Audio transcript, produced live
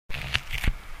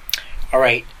All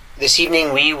right, this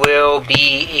evening we will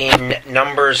be in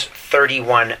Numbers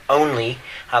 31 only.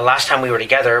 Last time we were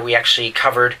together, we actually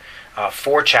covered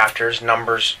 4 chapters,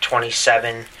 Numbers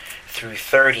 27 through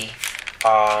 30.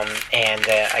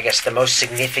 I guess the most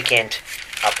significant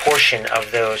portion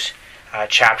of those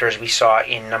chapters we saw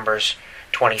in Numbers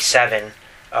 27,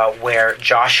 where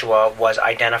Joshua was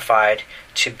identified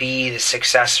to be the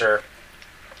successor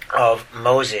of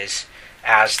Moses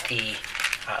as the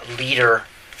leader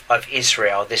of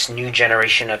Israel, this new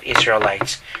generation of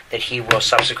Israelites that he will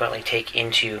subsequently take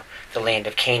into the land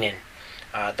of Canaan,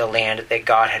 the land that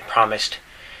God had promised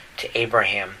to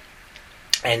Abraham.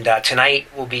 And tonight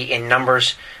we'll be in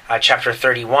Numbers chapter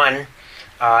 31,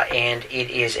 and it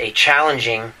is a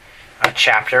challenging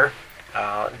chapter.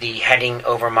 The heading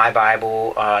over my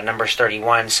Bible, Numbers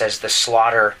 31, says the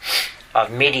slaughter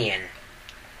of Midian.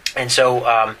 And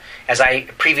so, as I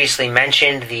previously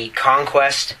mentioned, the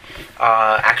conquest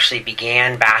actually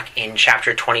began back in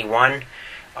chapter 21.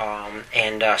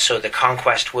 So the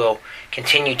conquest will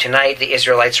continue tonight. The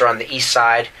Israelites are on the east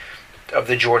side of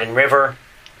the Jordan River,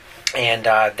 and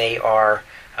they are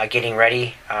getting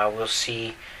ready. We'll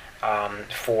see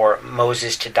for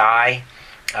Moses to die,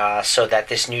 so that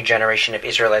this new generation of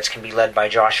Israelites can be led by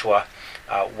Joshua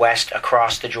west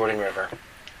across the Jordan River.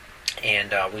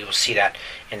 And we will see that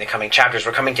in the coming chapters.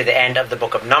 We're coming to the end of the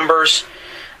book of Numbers,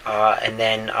 and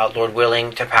then, Lord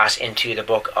willing, to pass into the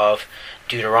book of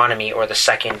Deuteronomy, or the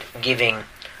second giving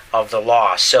of the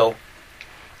law. So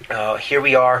here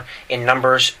we are in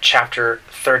Numbers chapter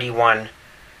 31,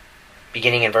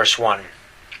 beginning in verse 1.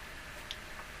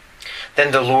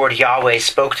 Then the Lord Yahweh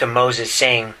spoke to Moses,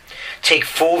 saying, "Take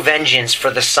full vengeance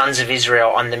for the sons of Israel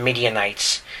on the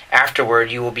Midianites. Afterward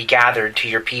you will be gathered to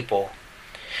your people."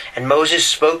 And Moses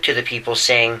spoke to the people,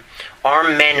 saying,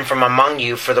 "Arm men from among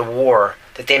you for the war,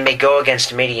 that they may go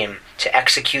against Midian, to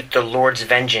execute the Lord's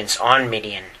vengeance on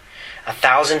Midian.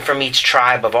 1,000 from each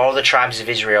tribe of all the tribes of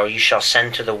Israel you shall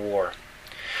send to the war."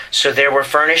 So there were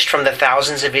furnished from the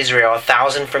thousands of Israel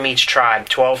 1,000 from each tribe,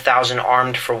 12,000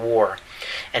 armed for war.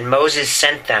 And Moses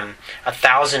sent them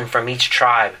 1,000 from each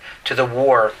tribe to the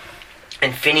war,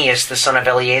 and Phinehas the son of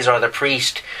Eleazar the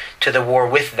priest to the war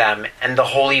with them, and the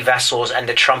holy vessels and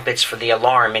the trumpets for the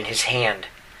alarm in his hand.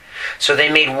 So they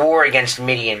made war against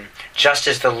Midian, just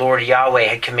as the Lord Yahweh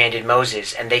had commanded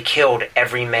Moses, and they killed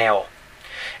every male.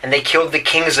 And they killed the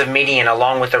kings of Midian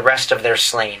along with the rest of their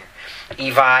slain,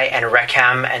 Evi and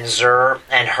Rechem and Zur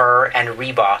and Hur and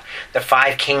Reba, the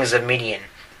 5 kings of Midian.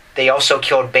 They also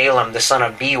killed Balaam the son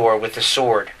of Beor with the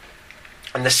sword.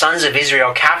 And the sons of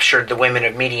Israel captured the women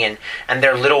of Midian and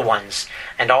their little ones,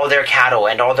 and all their cattle,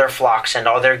 and all their flocks, and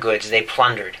all their goods they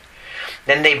plundered.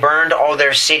 Then they burned all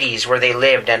their cities where they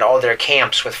lived, and all their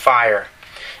camps with fire.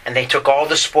 And they took all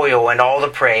the spoil and all the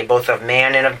prey, both of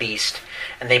man and of beast.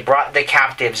 And they brought the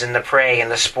captives and the prey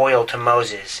and the spoil to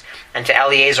Moses, and to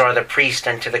Eleazar the priest,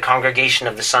 and to the congregation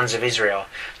of the sons of Israel,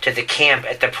 to the camp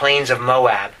at the plains of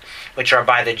Moab, which are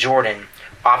by the Jordan,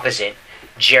 opposite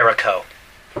Jericho.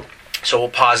 So we'll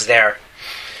pause there.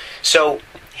 So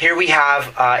here we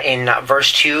have in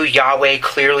verse 2, Yahweh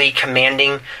clearly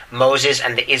commanding Moses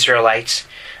and the Israelites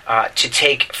to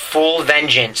take full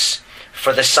vengeance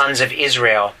for the sons of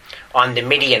Israel on the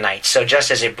Midianites. So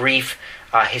just as a brief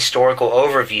historical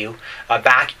overview,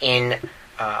 back in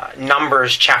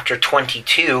Numbers chapter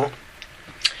 22,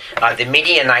 the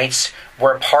Midianites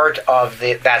were part of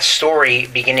that story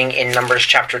beginning in Numbers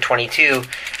chapter 22,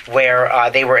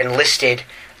 where they were enlisted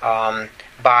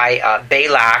by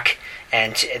Balak,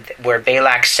 and where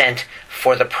Balak sent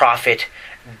for the prophet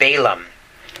Balaam.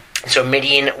 So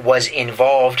Midian was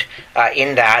involved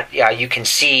in that. You can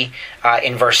see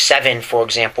in verse 7, for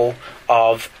example,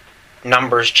 of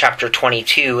Numbers chapter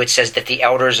 22, it says that the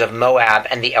elders of Moab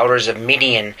and the elders of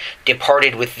Midian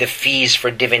departed with the fees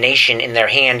for divination in their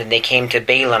hand, and they came to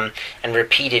Balaam and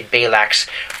repeated Balak's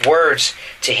words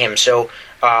to him. So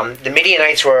the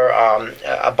Midianites were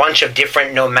a bunch of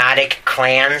different nomadic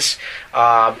clans,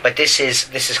 but this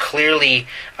is clearly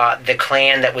the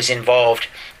clan that was involved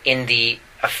in the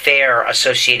affair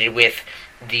associated with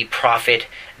the prophet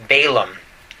Balaam.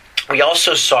 We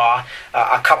also saw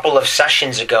a couple of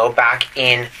sessions ago, back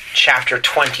in chapter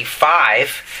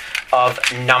 25 of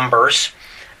Numbers.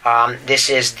 This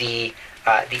is the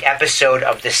episode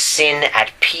of the sin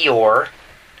at Peor.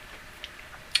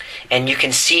 And you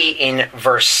can see in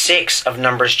verse 6 of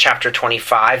Numbers chapter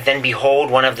 25, "Then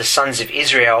behold, one of the sons of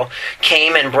Israel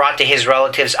came and brought to his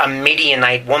relatives a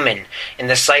Midianite woman in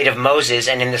the sight of Moses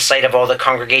and in the sight of all the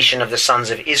congregation of the sons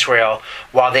of Israel,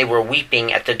 while they were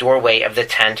weeping at the doorway of the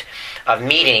tent of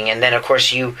meeting." And then, of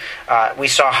course, we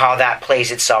saw how that plays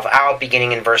itself out.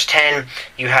 Beginning in verse 10,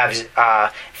 you have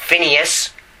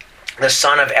Phinehas, the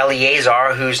son of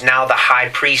Eleazar, who's now the high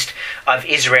priest of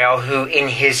Israel, who in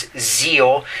his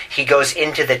zeal, he goes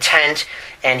into the tent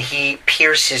and he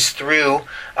pierces through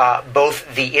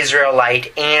both the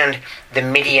Israelite and the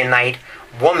Midianite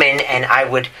woman. And I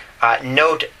would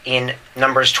note in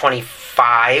Numbers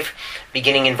 25,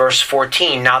 beginning in verse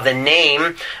 14, "Now the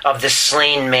name of the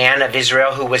slain man of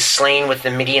Israel who was slain with the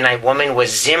Midianite woman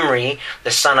was Zimri,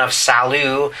 the son of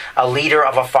Salu, a leader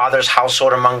of a father's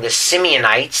household among the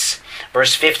Simeonites."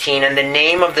 Verse 15, "And the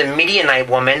name of the Midianite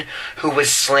woman who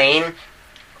was slain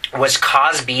was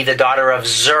Cosbi, the daughter of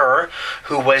Zur,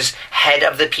 who was head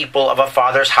of the people of a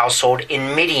father's household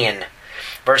in Midian."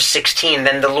 Verse 16,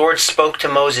 "Then the Lord spoke to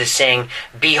Moses, saying,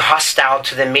 Be hostile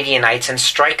to the Midianites and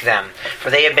strike them,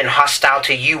 for they have been hostile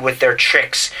to you with their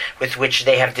tricks, with which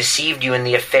they have deceived you in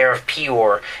the affair of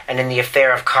Peor, and in the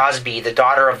affair of Cosbi, the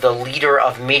daughter of the leader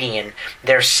of Midian,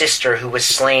 their sister, who was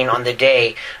slain on the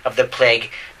day of the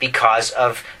plague because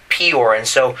of Peor." And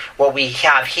so what we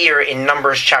have here in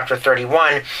Numbers chapter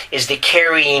 31 is the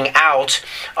carrying out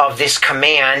of this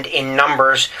command in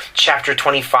Numbers chapter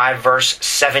 25 verse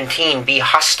 17, "Be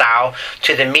hostile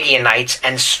to the Midianites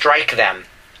and strike them."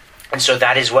 And so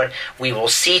that is what we will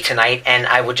see tonight. And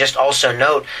I would just also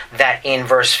note that in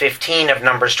verse 15 of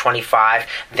Numbers 25,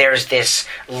 there's this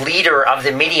leader of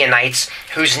the Midianites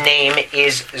whose name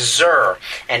is Zur.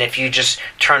 And if you just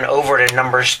turn over to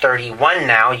Numbers 31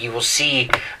 now, you will see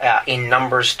in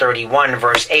Numbers 31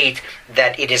 verse 8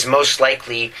 that it is most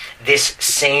likely this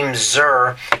same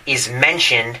Zur is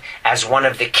mentioned as one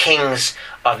of the kings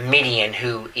of Midian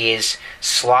who is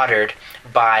slaughtered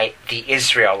by the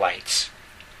Israelites.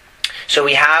 So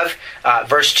we have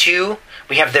verse 2,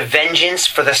 we have the vengeance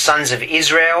for the sons of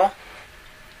Israel.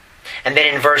 And then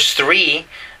in verse 3,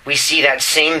 we see that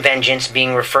same vengeance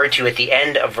being referred to at the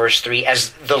end of verse 3 as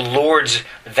the Lord's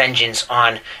vengeance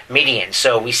on Midian.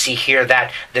 So we see here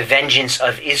that the vengeance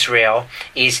of Israel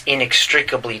is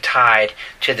inextricably tied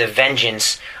to the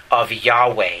vengeance of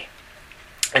Yahweh.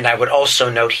 And I would also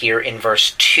note here in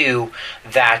verse 2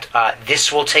 that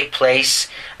this will take place,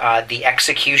 the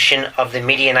execution of the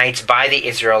Midianites by the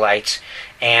Israelites,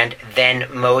 and then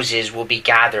Moses will be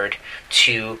gathered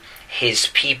to his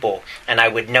people. And I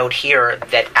would note here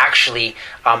that actually,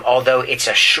 although it's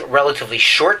a relatively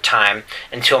short time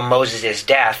until Moses'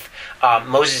 death,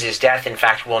 in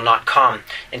fact, will not come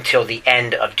until the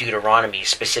end of Deuteronomy,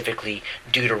 specifically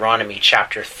Deuteronomy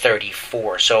chapter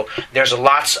 34. So there's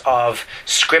lots of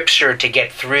scripture to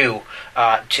get through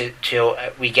till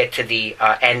we get to the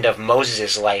end of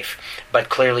Moses' life. But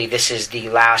clearly this is the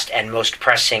last and most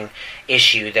pressing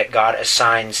issue that God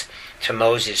assigns to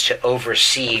Moses to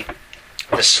oversee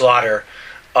the slaughter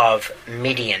of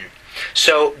Midian.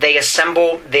 So they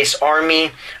assemble this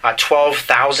army,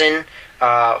 12,000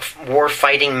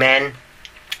 war-fighting men.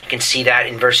 You can see that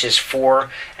in verses 4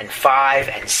 and 5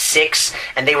 and 6.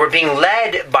 And they were being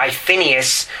led by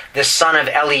Phinehas, the son of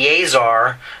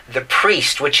Eleazar, the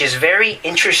priest, which is very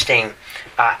interesting,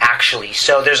 actually.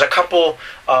 So there's a couple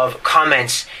of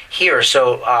comments here.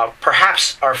 So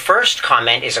perhaps our first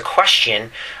comment is a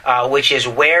question, which is,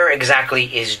 where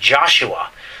exactly is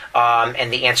Joshua?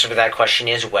 And the answer to that question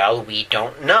is, well, we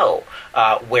don't know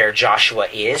where Joshua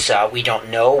is. We don't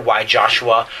know why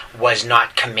Joshua was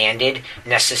not commanded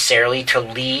necessarily to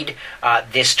lead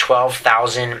this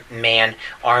 12,000-man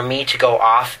army to go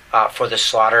off for the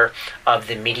slaughter of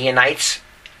the Midianites.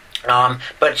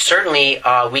 But certainly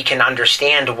we can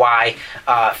understand why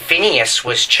Phinehas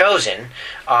was chosen.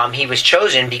 He was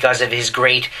chosen because of his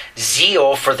great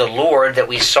zeal for the Lord that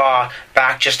we saw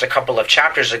back just a couple of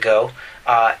chapters ago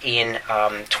in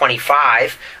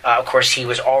 25. Of course, he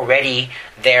was already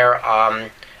there,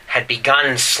 had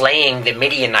begun slaying the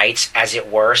Midianites, as it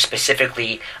were,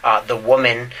 specifically the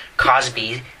woman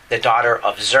Cosbi, the daughter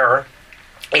of Zur.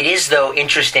 It is, though,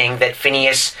 interesting that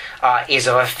Phinehas is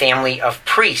of a family of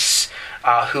priests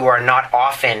who are not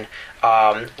often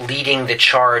leading the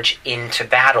charge into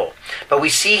battle. But we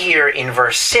see here in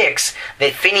verse 6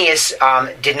 that Phinehas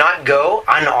did not go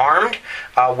unarmed.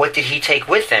 What did he take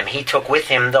with him? He took with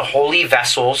him the holy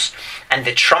vessels and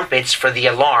the trumpets for the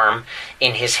alarm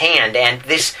in his hand. And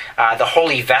this, the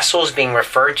holy vessels being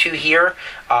referred to here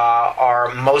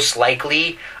are most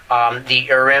likely the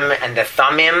Urim and the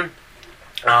Thummim.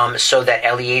 so that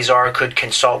Eleazar could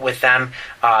consult with them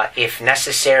if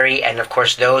necessary. And of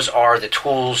course, those are the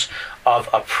tools of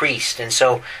a priest. And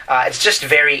so it's just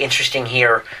very interesting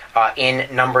here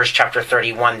in Numbers chapter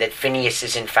 31 that Phinehas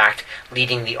is in fact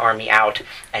leading the army out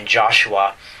and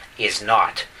Joshua is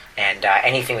not. And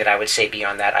anything that I would say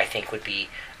beyond that, I think, would be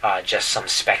just some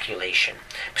speculation.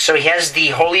 So he has the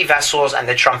holy vessels and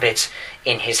the trumpets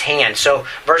in his hand. So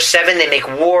verse 7, they make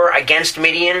war against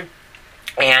Midian.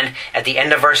 And at the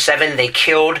end of verse 7, they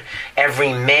killed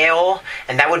every male.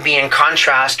 And that would be in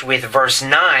contrast with verse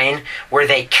 9, where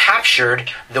they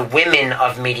captured the women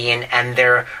of Midian and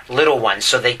their little ones.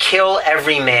 So they kill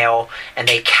every male and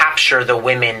they capture the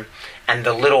women and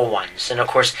the little ones. And of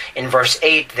course, in verse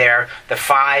 8 there, the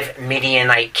 5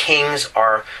 Midianite kings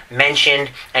are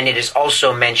mentioned. And it is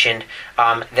also mentioned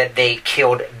that they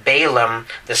killed Balaam,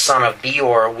 the son of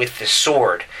Beor, with the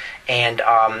sword. And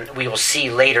we will see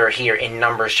later here in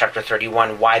Numbers chapter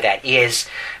 31 why that is.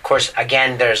 Of course,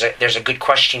 again, there's a good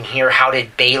question here. How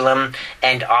did Balaam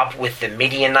end up with the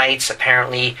Midianites?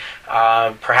 Apparently,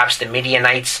 perhaps the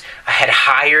Midianites had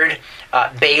hired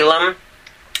Balaam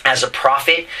as a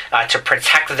prophet to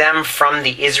protect them from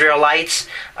the Israelites.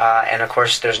 And of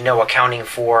course, there's no accounting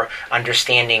for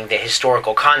understanding the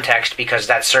historical context, because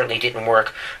that certainly didn't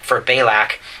work for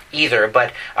Balak either.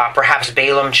 But perhaps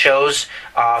Balaam chose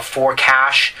for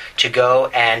cash to go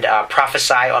and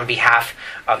prophesy on behalf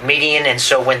of Midian. And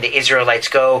so when the Israelites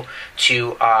go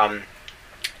to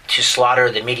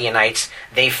slaughter the Midianites,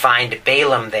 they find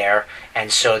Balaam there,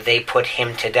 and so they put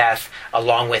him to death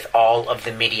along with all of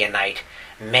the Midianite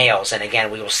males. And again,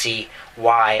 we will see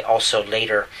why also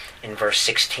later in verse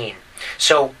 16.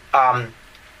 So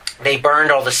they burned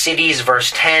all the cities,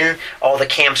 verse 10, all the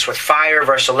camps with fire,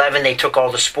 verse 11, they took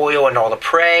all the spoil and all the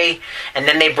prey, and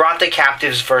then they brought the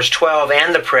captives, verse 12,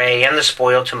 and the prey and the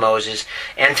spoil to Moses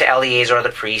and to Eleazar the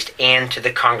priest and to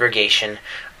the congregation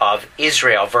of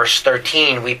Israel. Verse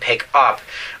 13, we pick up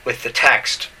with the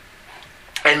text.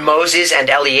 And Moses and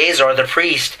Eleazar the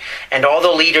priest and all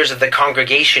the leaders of the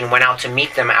congregation went out to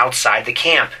meet them outside the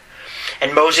camp.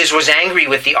 And Moses was angry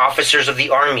with the officers of the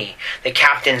army, the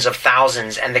captains of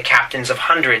thousands and the captains of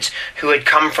hundreds, who had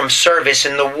come from service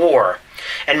in the war.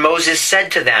 And Moses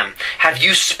said to them, "Have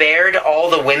you spared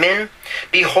all the women?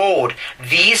 Behold,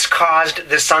 these caused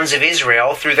the sons of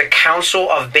Israel, through the counsel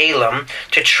of Balaam,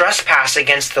 to trespass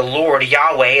against the Lord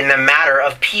Yahweh in the matter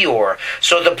of Peor.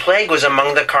 So the plague was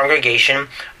among the congregation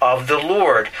of the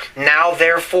Lord. Now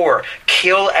therefore,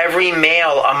 kill every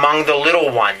male among the little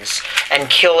ones,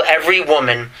 and kill every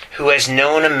woman who has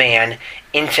known a man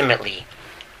intimately.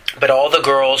 But all the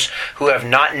girls who have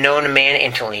not known a man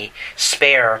intimately,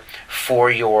 spare for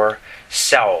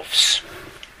yourselves."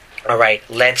 All right,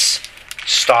 let's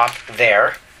stop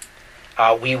there.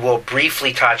 We will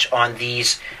briefly touch on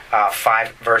these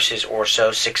 5 verses or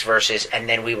so, 6 verses, and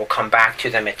then we will come back to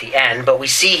them at the end. But we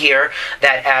see here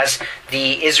that as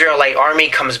the Israelite army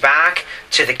comes back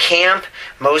to the camp,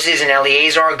 Moses and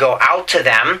Eleazar go out to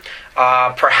them,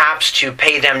 perhaps to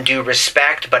pay them due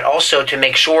respect, but also to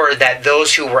make sure that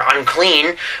those who were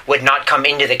unclean would not come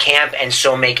into the camp and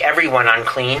so make everyone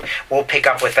unclean. We'll pick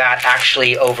up with that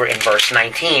actually over in verse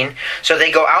 19. So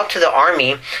they go out to the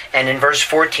army, and in verse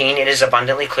 14 it is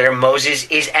abundantly clear Moses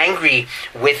is angry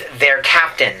with their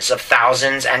captains of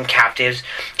thousands and captains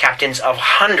of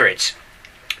hundreds,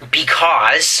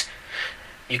 because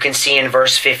you can see in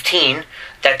verse 15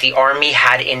 that the army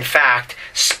had in fact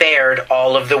spared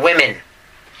all of the women.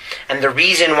 And the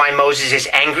reason why Moses is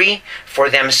angry for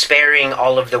them sparing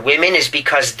all of the women is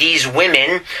because these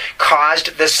women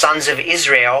caused the sons of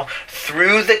Israel,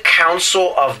 through the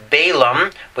counsel of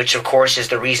Balaam, which of course is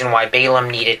the reason why Balaam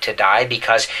needed to die,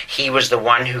 because he was the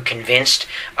one who convinced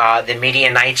the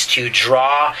Midianites to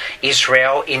draw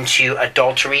Israel into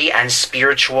adultery and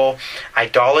spiritual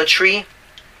idolatry.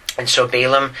 And so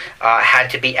Balaam had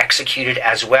to be executed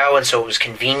as well, and so it was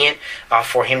convenient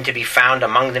for him to be found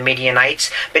among the Midianites.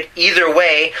 But either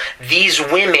way, these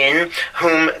women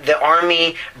whom the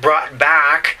army brought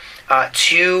back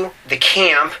to the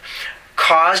camp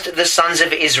caused the sons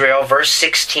of Israel, verse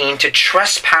 16, to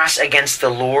trespass against the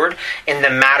Lord in the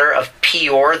matter of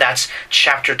Peor. That's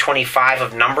chapter 25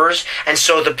 of Numbers. And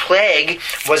so the plague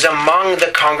was among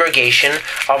the congregation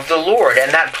of the Lord.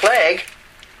 And that plague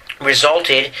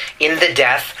resulted in the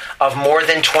death of more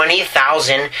than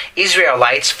 20,000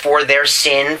 Israelites for their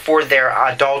sin, for their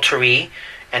adultery,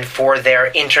 and for their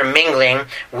intermingling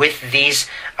with these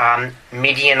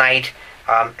Midianite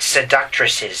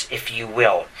seductresses, if you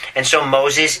will. And so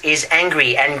Moses is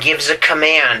angry and gives a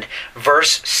command.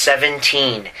 Verse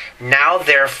 17, "Now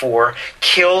therefore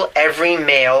kill every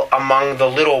male among the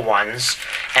little ones,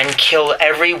 and kill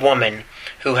every woman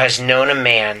who has known a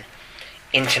man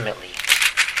intimately."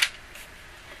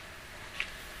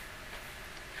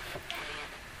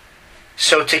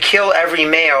 So to kill every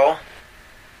male,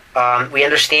 we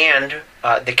understand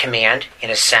the command, in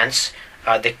a sense,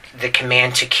 the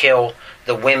command to kill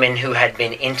the women who had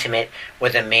been intimate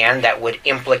with a man that would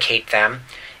implicate them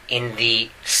in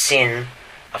the sin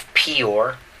of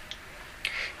Peor.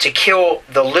 To kill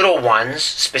the little ones,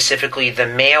 specifically the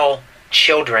male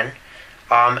children,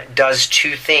 does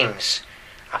two things.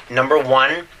 Number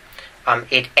one,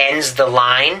 it ends the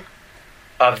line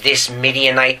of this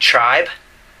Midianite tribe,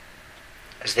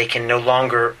 as they can no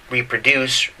longer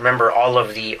reproduce. Remember, all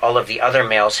of the other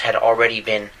males had already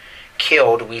been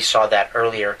killed. We saw that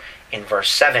earlier in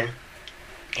verse 7.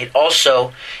 It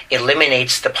also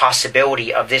eliminates the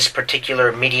possibility of this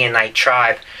particular Midianite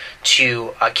tribe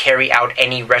to carry out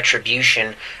any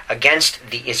retribution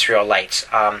against the Israelites.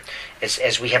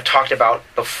 As we have talked about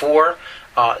before,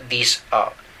 these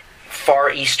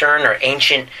Far Eastern or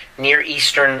ancient Near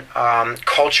Eastern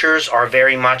cultures are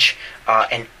very much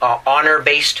an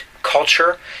honor-based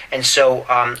culture, and so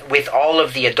with all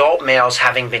of the adult males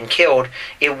having been killed,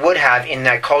 it would have in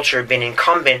that culture been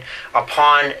incumbent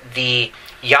upon the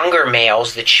younger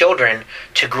males, the children,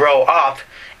 to grow up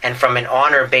and from an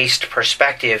honor-based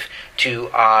perspective to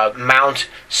mount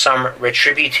some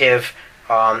retributive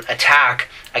attack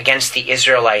against the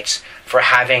Israelites for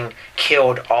having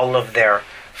killed all of their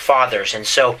fathers. And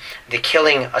so the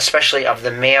killing, especially of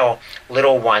the male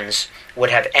little ones,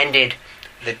 would have ended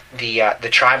the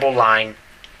tribal line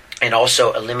and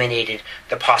also eliminated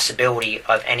the possibility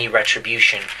of any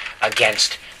retribution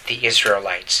against the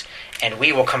Israelites. And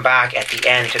we will come back at the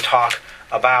end to talk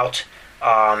about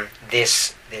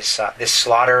this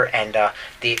slaughter and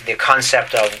the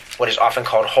concept of what is often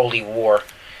called holy war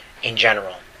in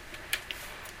general.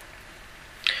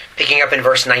 Picking up in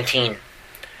verse 19.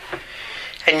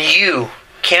 "And you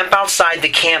camp outside the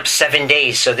camp 7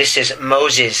 days." So this is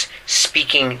Moses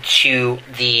speaking to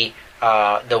the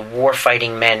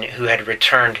war-fighting men who had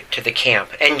returned to the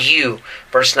camp. "And you,"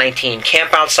 verse 19,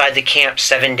 "camp outside the camp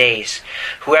 7 days.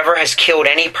 Whoever has killed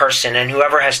any person and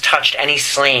whoever has touched any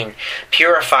slain,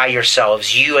 purify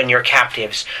yourselves, you and your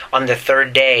captives, on the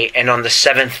 3rd day and on the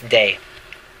 7th day.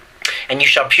 And you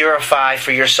shall purify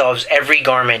for yourselves every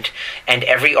garment and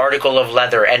every article of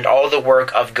leather and all the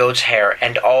work of goat's hair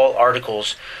and all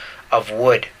articles of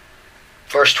wood."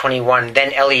 Verse 21,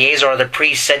 "Then Eleazar the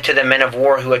priest said to the men of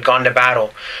war who had gone to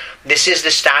battle, This is the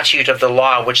statute of the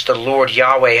law which the Lord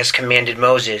Yahweh has commanded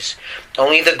Moses.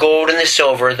 Only the gold and the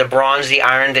silver, the bronze, the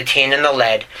iron, the tin, and the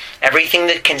lead, everything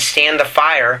that can stand the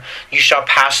fire, you shall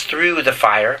pass through the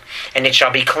fire, and it shall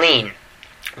be clean.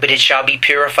 But it shall be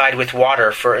purified with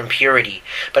water for impurity.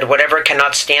 But whatever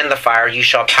cannot stand the fire, you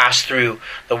shall pass through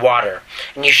the water.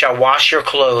 And you shall wash your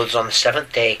clothes on the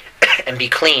 7th day and be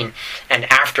clean,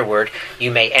 and afterward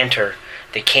you may enter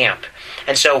the camp."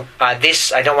 And so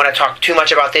this, I don't want to talk too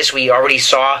much about this. We already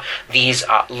saw these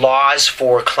laws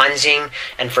for cleansing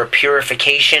and for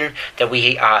purification that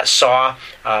we saw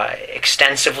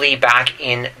extensively back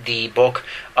in the book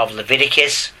of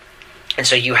Leviticus. And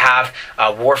so you have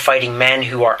war-fighting men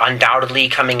who are undoubtedly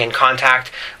coming in contact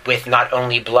with not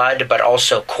only blood but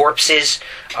also corpses.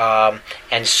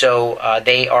 And so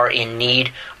they are in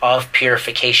need of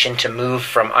purification to move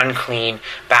from unclean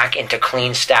back into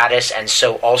clean status. And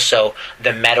so also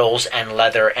the metals and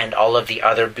leather and all of the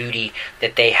other booty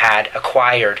that they had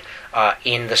acquired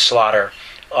in the slaughter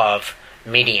of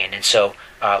Midian. And so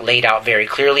laid out very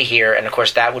clearly here. And of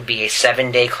course that would be a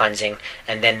 7-day cleansing,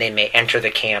 and then they may enter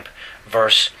the camp.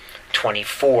 Verse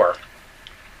 24.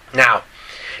 Now,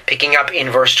 picking up in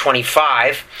verse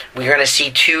 25, we're going to see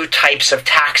two types of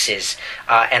taxes.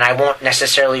 And I won't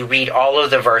necessarily read all of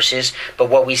the verses, but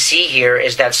what we see here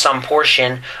is that some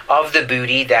portion of the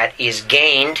booty that is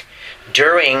gained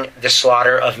during the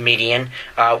slaughter of Midian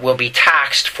will be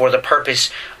taxed for the purpose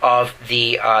of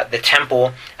the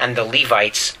temple and the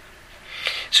Levites.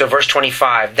 So verse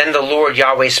 25, "Then the Lord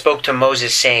Yahweh spoke to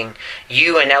Moses, saying,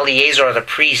 You and Eleazar the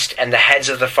priest and the heads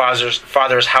of the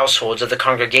fathers' households of the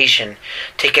congregation,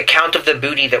 take account of the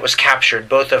booty that was captured,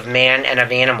 both of man and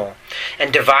of animal,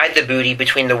 and divide the booty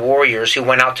between the warriors who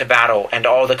went out to battle and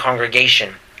all the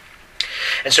congregation.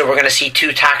 And so we're going to see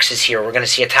two taxes here. We're going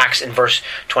to see a tax in verse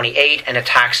 28 and a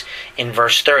tax in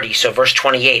verse 30. So verse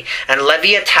 28, and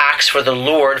levy a tax for the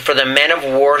Lord for the men of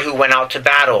war who went out to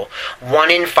battle,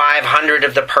 1 in 500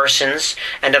 of the persons,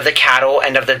 and of the cattle,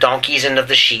 and of the donkeys, and of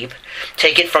the sheep.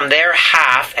 Take it from their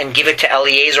half, and give it to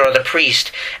Eleazar the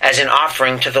priest as an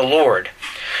offering to the Lord.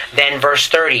 Then verse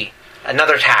 30,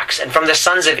 another tax. And from the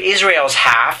sons of Israel's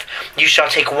half, you shall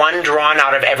take 1 drawn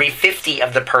out of every 50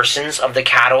 of the persons, of the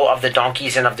cattle, of the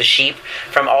donkeys, and of the sheep,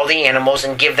 from all the animals,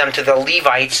 and give them to the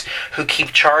Levites who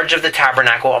keep charge of the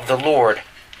tabernacle of the Lord.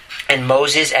 And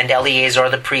Moses and Eleazar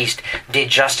the priest did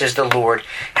just as the Lord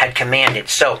had commanded.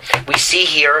 So we see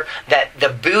here that the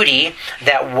booty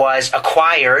that was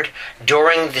acquired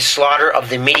during the slaughter of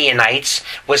the Midianites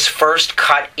was first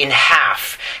cut in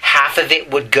half. Half of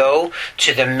it would go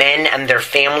to the men and their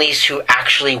families who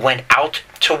actually went out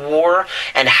to war,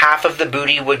 and half of the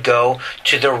booty would go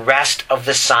to the rest of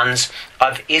the sons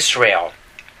of Israel.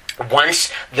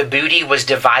 Once the booty was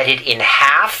divided in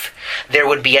half, there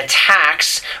would be a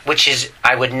tax, which is,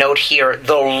 I would note here,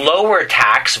 the lower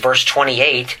tax, verse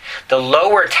 28, the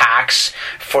lower tax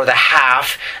for the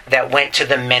half that went to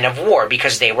the men of war,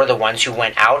 because they were the ones who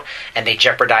went out and they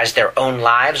jeopardized their own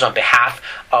lives on behalf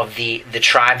of the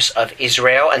tribes of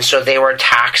Israel, and so they were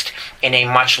taxed in a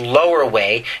much lower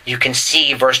way. You can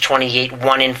see verse 28,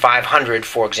 1 in 500,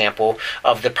 for example,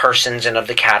 of the persons and of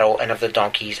the cattle and of the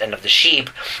donkeys and of the sheep.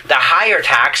 The higher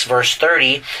tax, verse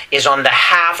 30, is on the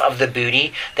half of the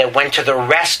booty that went to the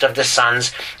rest of the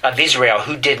sons of Israel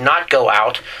who did not go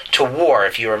out to war.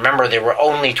 If you remember, there were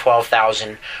only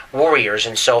 12,000 warriors,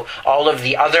 and so all of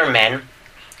the other men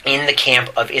in the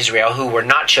camp of Israel who were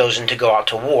not chosen to go out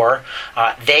to war,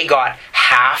 they got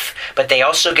half, but they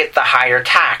also get the higher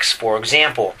tax. For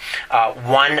example,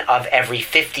 1 of every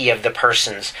 50 of the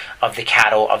persons, of the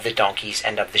cattle, of the donkeys,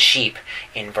 and of the sheep,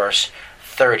 in verse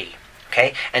 30.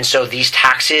 Okay? And so these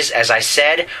taxes, as I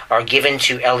said, are given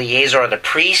to Eleazar the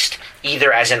priest,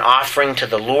 either as an offering to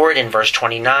the Lord in verse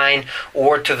 29,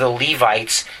 or to the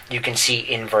Levites, you can see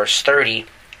in verse 30,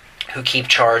 who keep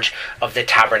charge of the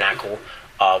tabernacle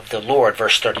of the Lord.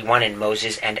 Verse 31, and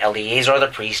Moses and Eleazar the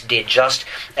priest did just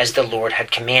as the Lord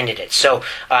had commanded it. So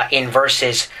in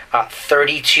verses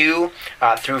 32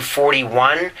 through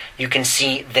 41, you can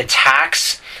see the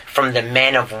tax from the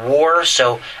men of war,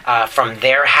 so from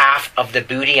their half of the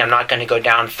booty. I'm not going to go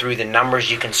down through the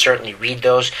numbers. You can certainly read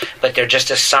those, but they're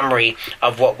just a summary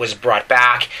of what was brought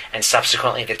back, and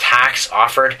subsequently the tax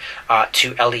offered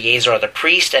to Eleazar the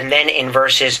priest. And then in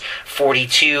verses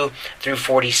 42 through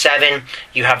 47,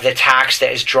 you have the tax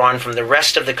that is drawn from the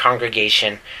rest of the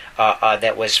congregation,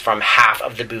 that was from half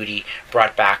of the booty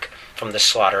brought back from the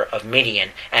slaughter of Midian,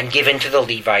 and given to the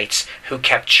Levites who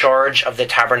kept charge of the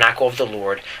tabernacle of the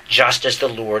Lord, just as the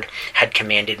Lord had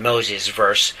commanded Moses.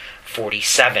 Verse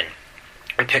 47.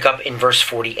 We pick up in verse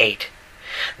 48.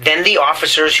 Then the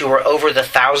officers who were over the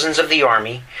thousands of the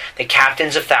army, the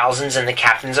captains of thousands and the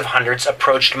captains of hundreds,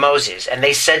 approached Moses, and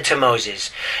they said to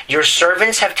Moses, "Your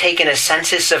servants have taken a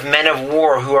census of men of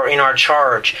war who are in our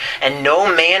charge, and no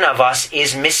man of us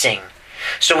is missing.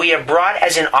 So we have brought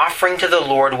as an offering to the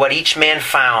Lord what each man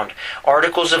found,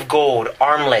 articles of gold,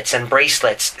 armlets and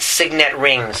bracelets, signet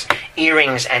rings,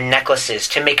 earrings and necklaces,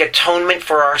 to make atonement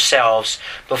for ourselves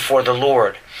before the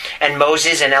Lord." And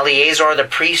Moses and Eleazar the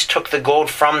priest took the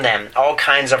gold from them, all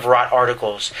kinds of wrought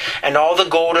articles, and all the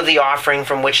gold of the offering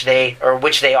which they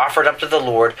offered up to the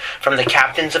Lord, from the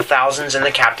captains of thousands and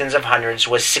the captains of hundreds,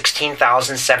 was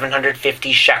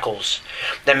 16,750 shekels.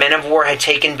 The men of war had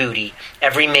taken booty,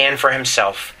 every man for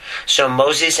himself. So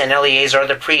Moses and Eleazar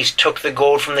the priest took the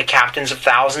gold from the captains of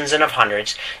thousands and of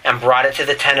hundreds, and brought it to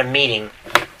the tent of meeting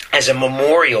as a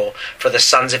memorial for the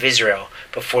sons of Israel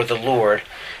before the Lord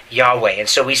Yahweh. And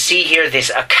so we see here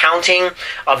this accounting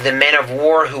of the men of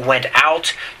war who went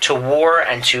out to war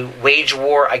and to wage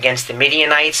war against the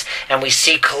Midianites, and we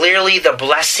see clearly the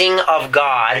blessing of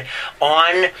God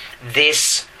on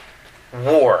this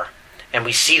war. And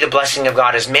we see the blessing of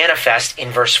God as manifest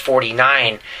in verse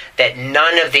 49, that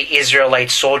none of the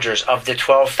Israelite soldiers of the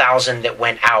 12,000 that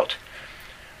went out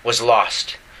was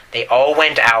lost. They all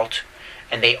went out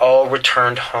and they all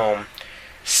returned home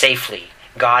safely.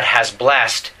 God has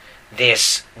blessed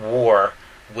this war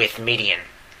with Midian.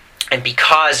 And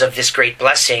because of this great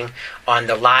blessing on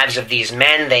the lives of these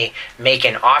men, they make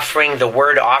an offering. The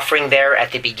word offering there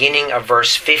at the beginning of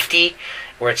verse 50,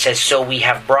 where it says, "So we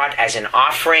have brought as an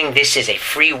offering." This is a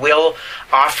free will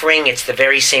offering. It's the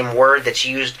very same word that's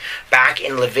used back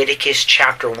in Leviticus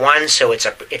chapter 1. So it's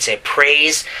a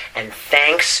praise and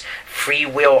thanks free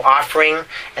will offering,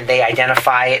 and they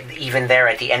identify it even there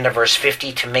at the end of verse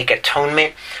 50 to make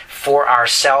atonement for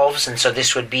ourselves. And so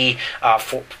this would be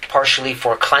partially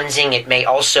for cleansing. It may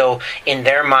also, in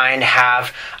their mind,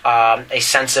 have a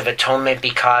sense of atonement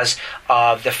because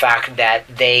of the fact that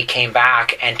they came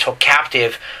back and took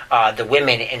captive the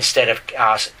women instead of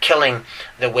killing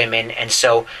the women. And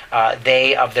so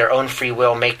they, of their own free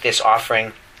will, make this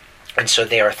offering. And so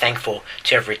they are thankful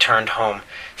to have returned home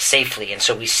safely. And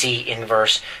so we see in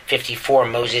verse 54,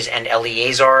 Moses and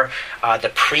Eleazar,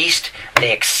 the priest,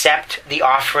 they accept the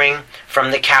offering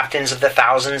from the captains of the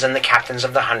thousands and the captains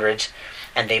of the hundreds,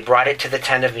 and they brought it to the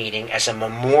tent of meeting as a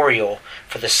memorial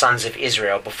for the sons of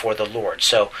Israel before the Lord.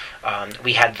 So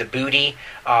we had the booty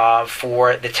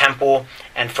for the temple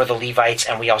and for the Levites,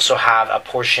 and we also have a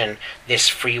portion, this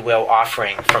free will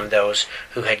offering from those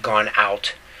who had gone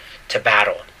out to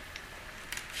battle.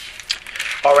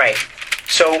 All right,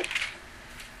 so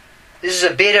this is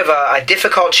a bit of a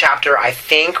difficult chapter, I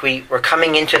think. We're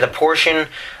coming into the portion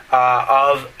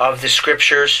of the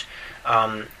Scriptures,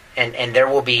 and there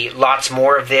will be lots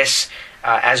more of this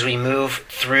as we move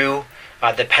through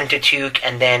the Pentateuch,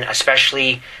 and then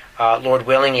especially, Lord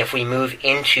willing, if we move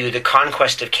into the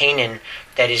conquest of Canaan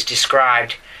that is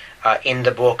described in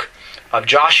the book of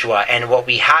Joshua. And what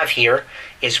we have here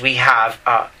is we have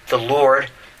the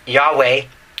Lord, Yahweh,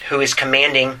 who is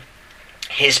commanding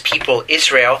his people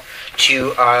Israel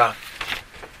to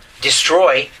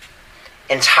destroy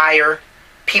entire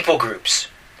people groups.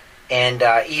 And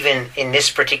even in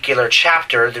this particular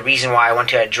chapter, the reason why I want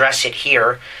to address it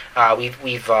here,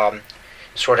 we've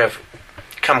sort of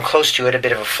come close to it, a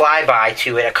bit of a flyby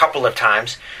to it a couple of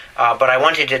times, but I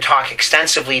wanted to talk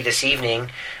extensively this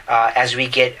evening as we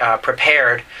get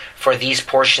prepared for these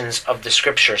portions of the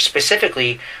Scripture.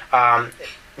 Specifically,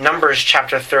 Numbers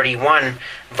chapter 31,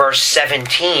 verse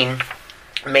 17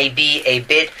 may be a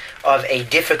bit of a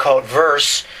difficult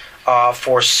verse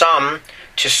for some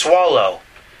to swallow.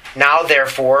 Now,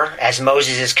 therefore, as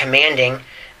Moses is commanding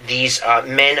these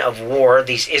men of war,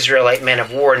 these Israelite men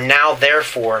of war, now,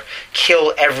 therefore,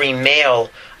 kill every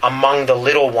male among the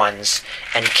little ones,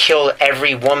 and kill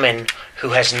every woman who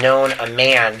has known a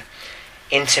man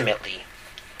intimately.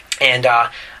 And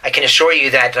I can assure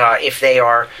you that if they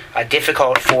are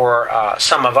difficult for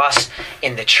some of us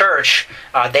in the church,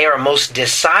 they are most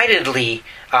decidedly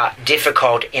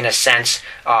difficult in a sense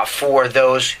for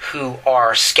those who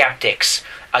are skeptics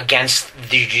against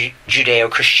the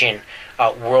Judeo-Christian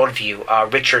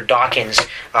worldview. Richard Dawkins,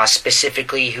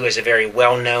 specifically, who is a very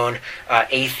well-known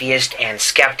atheist and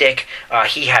skeptic,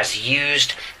 he has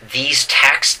used these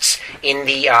texts in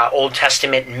the Old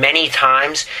Testament many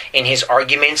times in his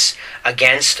arguments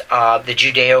against the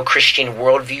Judeo-Christian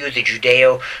worldview, the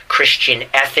Judeo-Christian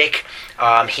ethic.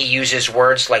 He uses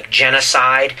words like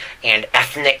genocide and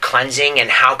ethnic cleansing, and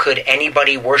how could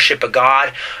anybody worship a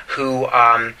God who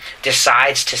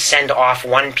decides to send off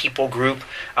one people group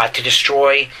to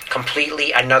destroy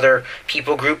completely another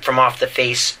people group from off the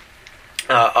face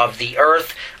of the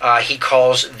earth. He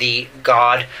calls the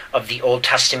God of the Old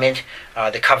Testament,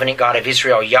 the covenant God of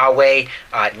Israel, Yahweh,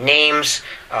 names,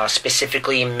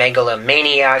 specifically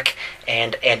megalomaniac,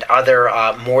 and other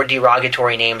more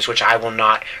derogatory names, which I will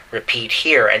not repeat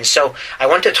here. And so I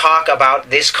want to talk about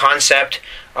this concept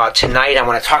tonight. I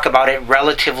want to talk about it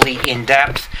relatively in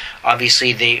depth.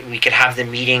 Obviously, we could have the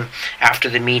meeting after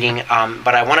the meeting,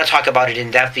 but I want to talk about it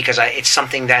in depth because it's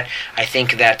something that I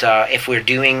think that if we're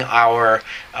doing our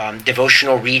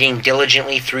devotional reading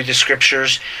diligently through the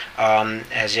Scriptures,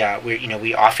 as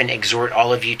we often exhort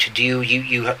all of you to do,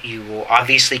 you will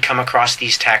obviously come across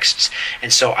these texts,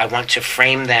 and so I want to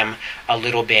frame them a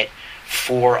little bit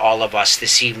for all of us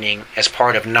this evening as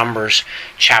part of Numbers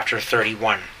chapter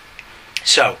 31.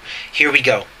 So, here we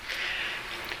go.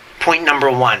 Point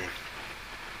number one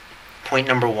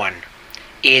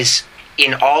is,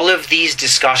 in all of these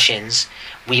discussions,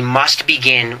 we must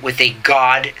begin with a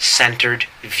God-centered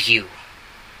view.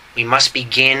 We must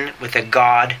begin with a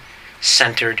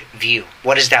God-centered view.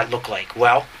 What does that look like?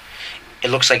 Well,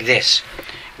 it looks like this.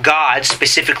 God,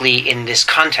 specifically in this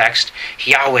context,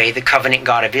 Yahweh, the covenant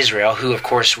God of Israel, who of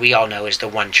course we all know is the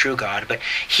one true God, but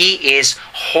he is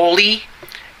holy,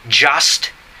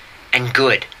 just, and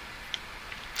good.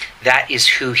 That is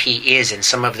who he is, and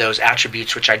some of those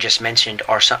attributes which I just mentioned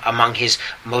are among his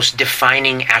most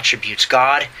defining attributes.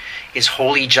 God is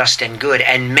holy, just, and good,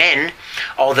 and men,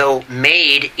 although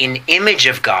made in image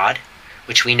of God,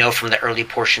 which we know from the early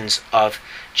portions of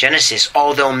Genesis,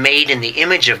 although made in the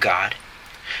image of God,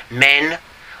 men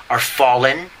are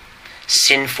fallen,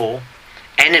 sinful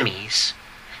enemies,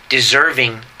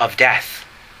 deserving of death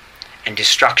and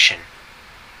destruction.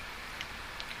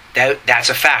 That's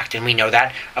a fact, and we know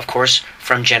that, of course,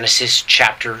 from Genesis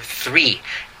chapter 3.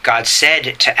 God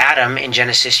said to Adam in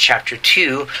Genesis chapter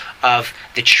 2 of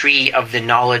the tree of the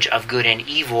knowledge of good and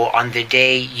evil, on the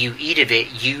day you eat of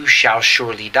it, you shall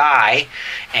surely die.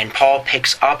 And Paul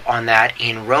picks up on that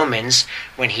in Romans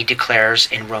when he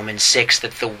declares in Romans 6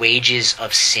 that the wages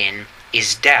of sin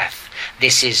is death.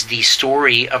 This is the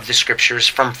story of the scriptures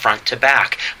from front to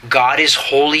back. God is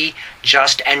holy,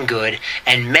 just, and good,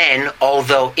 and men,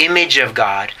 although image of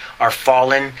God, are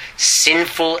fallen,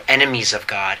 sinful enemies of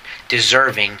God,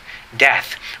 deserving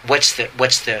death. What's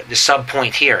the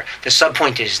sub-point here? The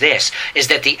sub-point is this, is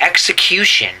that the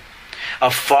execution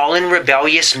of fallen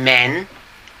rebellious men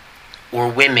or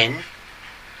women,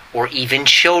 or even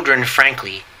children,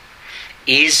 frankly,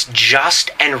 is just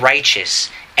and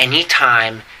righteous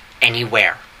anytime,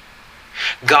 anywhere.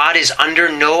 God is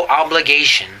under no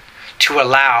obligation to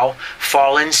allow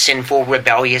fallen, sinful,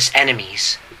 rebellious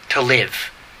enemies to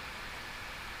live.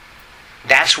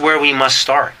 That's where we must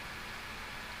start.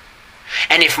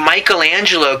 And if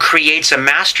Michelangelo creates a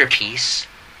masterpiece,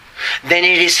 then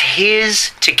it is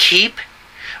his to keep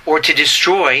or to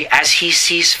destroy as he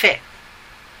sees fit.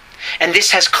 And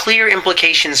this has clear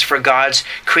implications for God's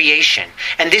creation.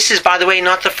 And this is, by the way,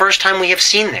 not the first time we have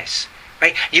seen this.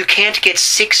 Right? You can't get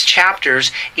 6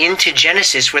 chapters into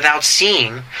Genesis without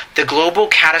seeing the global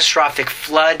catastrophic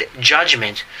flood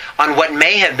judgment on what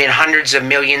may have been hundreds of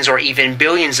millions or even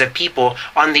billions of people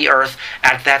on the earth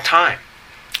at that time.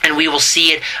 And we will see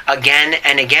it again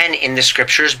and again in the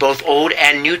scriptures, both Old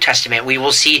and New Testament. We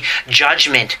will see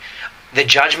judgment, the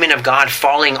judgment of God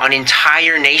falling on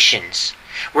entire nations,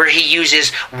 where he uses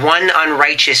one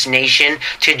unrighteous nation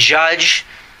to judge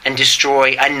and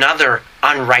destroy another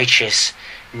unrighteous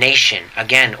nation.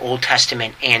 Again, Old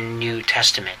Testament and New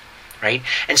Testament, right?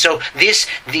 And so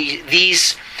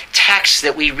these texts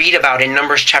that we read about in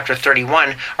Numbers chapter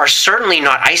 31 are certainly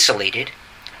not isolated,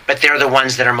 but they're the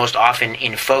ones that are most often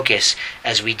in focus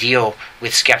as we deal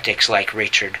with skeptics like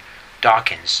Richard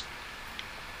Dawkins.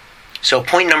 So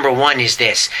point number 1 is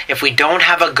this: if we don't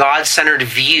have a God-centered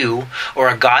view or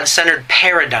a God-centered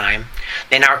paradigm,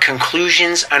 then our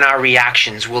conclusions and our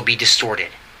reactions will be distorted.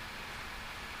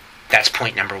 That's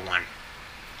point number 1.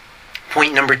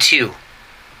 Point number 2.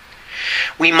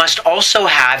 We must also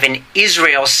have an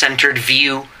Israel-centered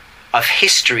view of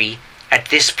history at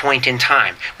this point in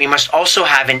time. We must also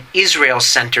have an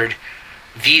Israel-centered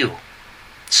view.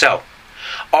 So,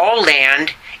 all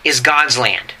land is God's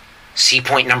land. See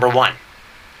point number 1,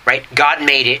 right? God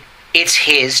made it. It's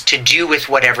his to do with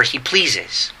whatever he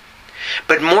pleases.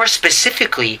 But more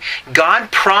specifically,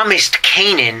 God promised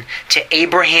Canaan to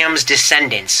Abraham's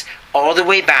descendants all the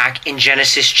way back in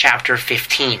Genesis chapter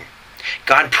 15.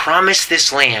 God promised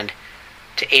this land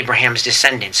to Abraham's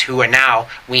descendants, who are now,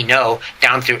 we know,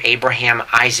 down through Abraham,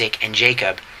 Isaac, and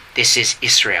Jacob. This is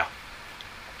Israel.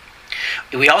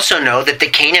 We also know that the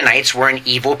Canaanites were an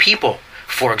evil people.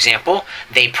 For example,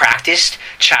 they practiced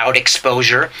child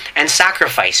exposure and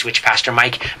sacrifice, which Pastor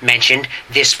Mike mentioned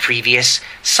this previous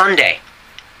Sunday.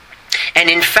 And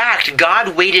in fact,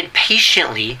 God waited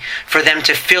patiently for them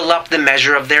to fill up the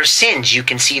measure of their sins. You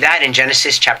can see that in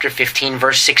Genesis chapter 15,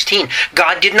 verse 16.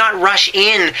 God did not rush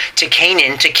in to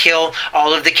Canaan to kill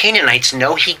all of the Canaanites.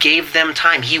 No, he gave them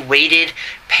time. He waited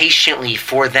patiently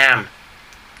for them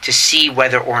to see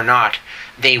whether or not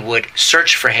they would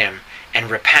search for him and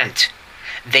repent.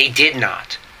 They did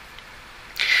not.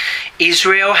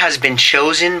 Israel has been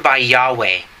chosen by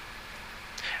Yahweh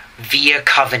via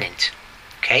covenant.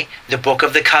 Okay? The book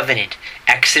of the covenant,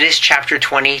 Exodus chapter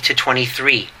 20 to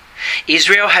 23.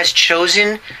 Israel has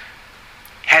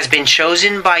been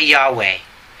chosen by Yahweh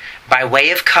by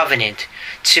way of covenant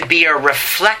to be a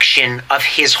reflection of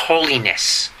his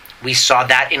holiness. We saw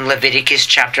that in Leviticus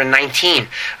chapter 19,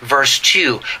 verse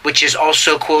 2, which is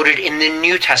also quoted in the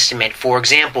New Testament. For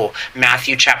example,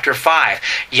 Matthew chapter 5.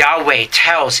 Yahweh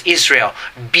tells Israel,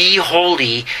 "Be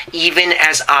holy, even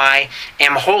as I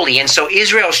am holy." And so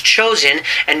Israel's chosen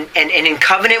and in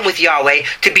covenant with Yahweh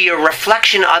to be a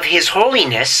reflection of his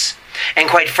holiness. And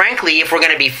quite frankly, if we're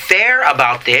going to be fair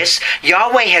about this,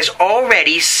 Yahweh has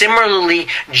already similarly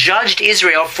judged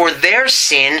Israel for their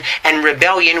sin and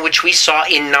rebellion, which we saw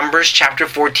in Numbers chapter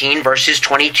 14, verses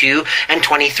 22 and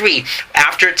 23.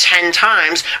 After 10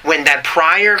 times, when that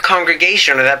prior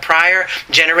congregation or that prior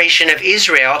generation of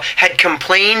Israel had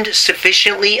complained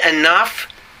sufficiently enough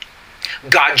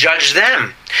God judged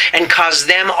them and caused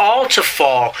them all to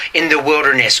fall in the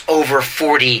wilderness over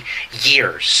 40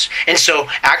 years. And so,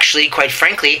 actually, quite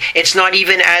frankly, it's not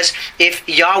even as if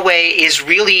Yahweh is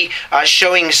really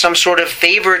showing some sort of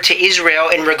favor to Israel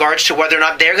in regards to whether or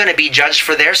not they're going to be judged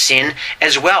for their sin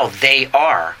as well. They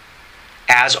are,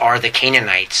 as are the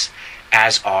Canaanites,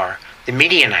 as are the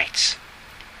Midianites.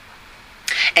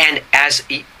 And as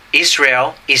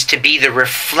Israel is to be the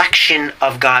reflection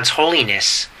of God's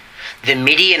holiness, the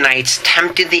Midianites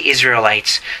tempted the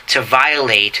Israelites to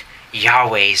violate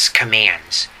Yahweh's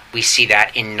commands. We see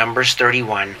that in Numbers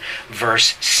 31,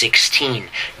 verse 16.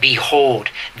 Behold,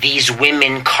 these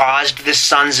women caused the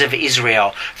sons of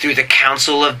Israel, through the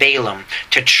counsel of Balaam,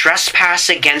 to trespass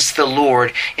against the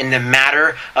Lord in the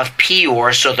matter of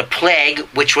Peor. So the plague,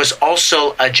 which was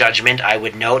also a judgment, I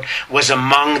would note, was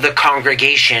among the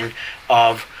congregation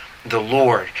of the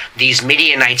Lord. These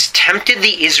Midianites tempted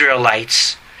the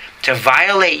Israelites to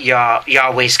violate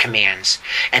Yahweh's commands,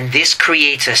 and this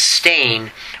creates a stain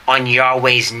on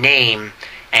Yahweh's name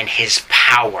and his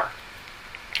power.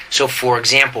 So, for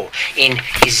example, in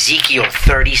Ezekiel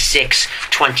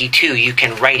 36:22, you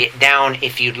can write it down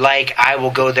if you'd like. I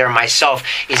will go there myself.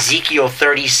 Ezekiel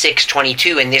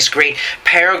 36:22, in this great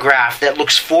paragraph that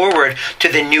looks forward to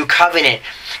the new covenant,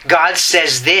 God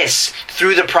says this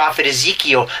through the prophet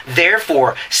Ezekiel: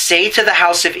 "Therefore, say to the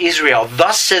house of Israel,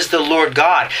 thus says the Lord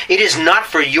God, it is not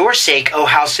for your sake, O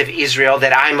house of Israel,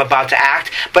 that I am about to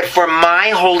act, but for my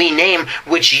holy name,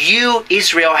 which you,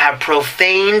 Israel, have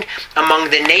profaned among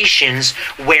the nations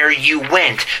where you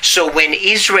went." So when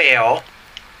Israel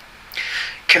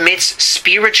commits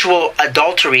spiritual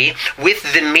adultery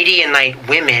with the Midianite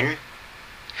women,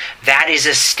 that is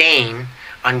a stain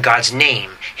on God's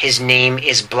name. His name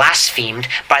is blasphemed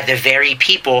by the very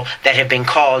people that have been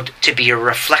called to be a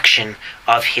reflection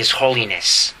of his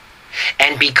holiness.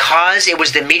 And because it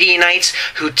was the Midianites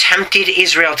who tempted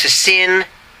Israel to sin,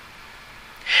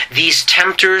 these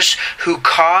tempters who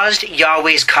caused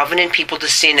Yahweh's covenant people to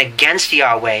sin against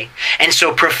Yahweh, and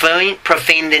so profane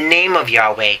the name of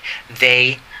Yahweh,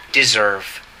 they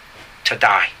deserve to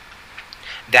die.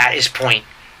 That is point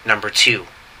number 2.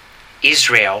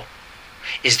 Israel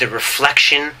is the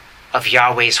reflection of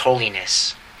Yahweh's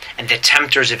holiness, and the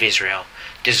tempters of Israel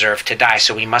deserve to die.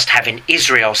 So we must have an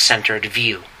Israel-centered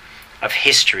view of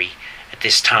history at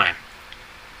this time.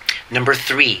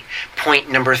 Point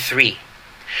number 3,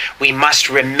 we must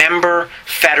remember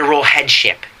federal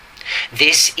headship.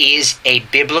 This is a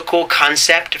biblical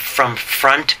concept from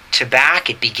front to back.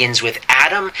 It begins with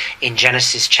Adam in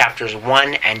Genesis chapters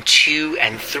 1 and 2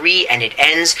 and 3, and it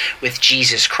ends with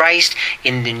Jesus Christ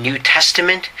in the New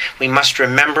Testament. We must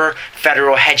remember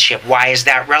federal headship. Why is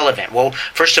that relevant? Well,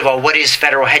 first of all, what is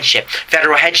federal headship?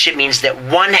 Federal headship means that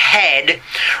one head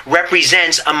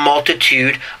represents a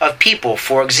multitude of people.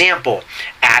 For example,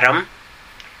 Adam,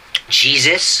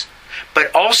 Jesus, but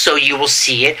also you will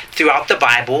see it throughout the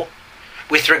Bible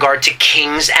with regard to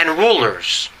kings and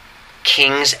rulers.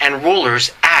 Kings and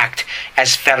rulers act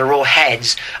as federal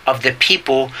heads of the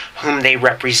people whom they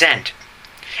represent.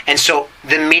 And so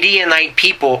the Midianite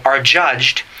people are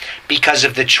judged because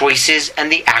of the choices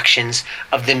and the actions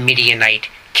of the Midianite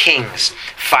kings,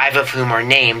 5 of whom are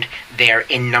named there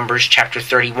in Numbers chapter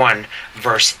 31,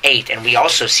 verse 8. And we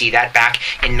also see that back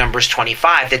in Numbers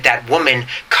 25, that woman,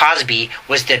 Cosbi,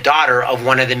 was the daughter of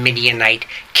one of the Midianite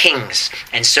kings.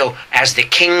 And so as the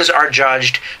kings are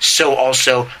judged, so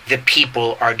also the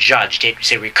people are judged.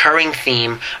 It's a recurring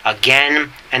theme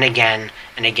again and again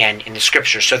and again in the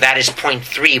scripture. So that is point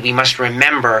 3. We must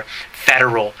remember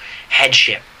federal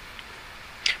headship.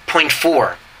 Point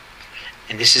 4,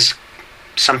 and this is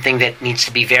something that needs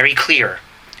to be very clear.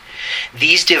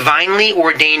 These divinely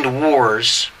ordained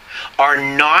wars are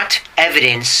not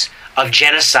evidence of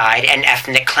genocide and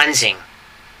ethnic cleansing.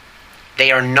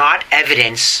 They are not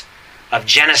evidence of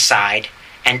genocide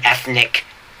and ethnic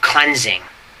cleansing.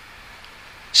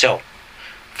 So,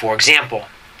 for example,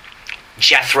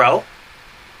 Jethro,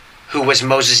 who was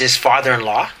Moses'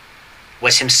 father-in-law,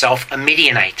 was himself a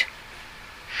Midianite.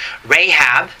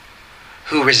 Rahab,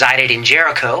 who resided in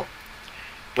Jericho,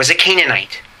 was a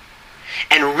Canaanite.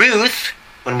 And Ruth,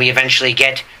 when we eventually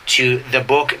get to the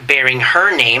book bearing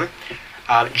her name,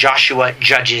 Joshua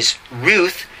judges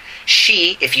Ruth,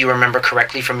 she, if you remember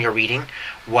correctly from your reading,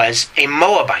 was a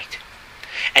Moabite.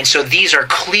 And so these are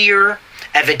clear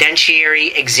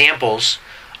evidentiary examples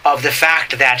of the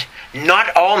fact that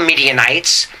not all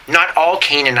Midianites, not all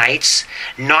Canaanites,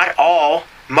 not all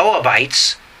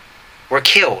Moabites were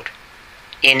killed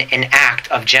in an act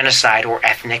of genocide or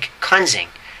ethnic cleansing.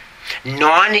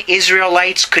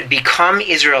 Non-Israelites could become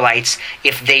Israelites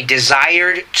if they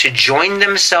desired to join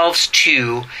themselves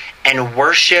to and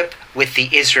worship with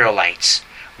the Israelites.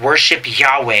 Worship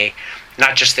Yahweh,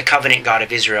 not just the covenant God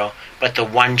of Israel, but the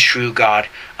one true God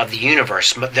of the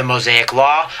universe. The Mosaic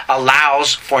Law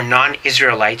allows for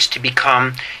non-Israelites to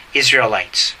become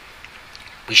Israelites.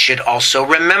 We should also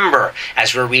remember,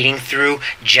 as we're reading through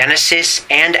Genesis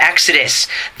and Exodus,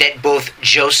 that both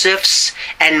Joseph's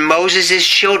and Moses'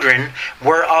 children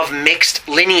were of mixed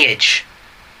lineage.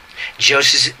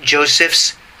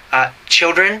 Joseph's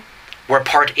children were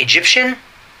part Egyptian,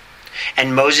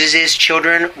 and Moses'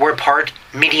 children were part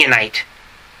Midianite.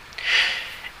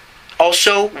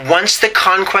 Also, once the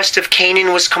conquest of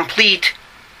Canaan was complete,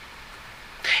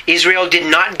 Israel did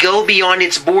not go beyond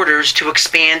its borders to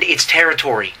expand its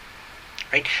territory.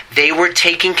 Right? They were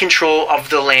taking control of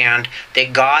the land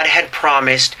that God had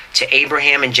promised to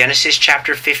Abraham in Genesis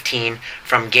chapter 15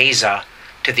 from Gaza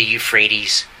to the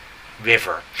Euphrates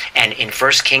River. And in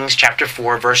 1 Kings chapter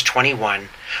 4 verse 21,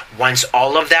 once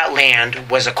all of that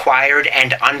land was acquired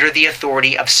and under the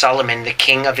authority of Solomon, the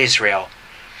king of Israel,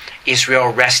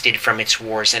 Israel rested from its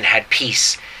wars and had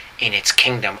peace in its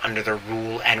kingdom under the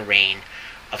rule and reign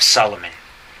of Solomon.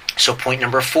 So point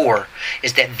number 4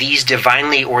 is that these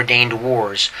divinely ordained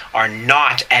wars are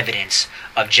not evidence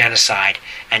of genocide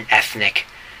and ethnic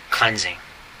cleansing.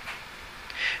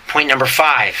 Point number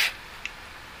 5.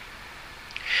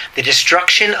 The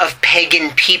destruction of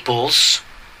pagan peoples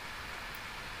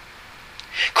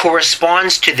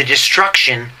corresponds to the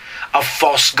destruction of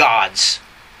false gods,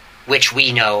 which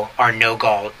we know are no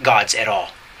gods at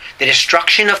all. The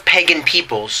destruction of pagan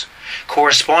peoples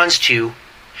corresponds to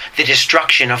the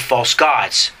destruction of false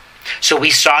gods. So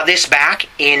we saw this back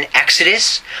in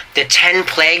Exodus, the 10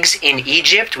 plagues in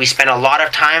Egypt. We spent a lot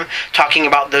of time talking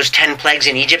about those 10 plagues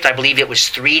in Egypt. I believe it was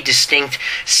 3 distinct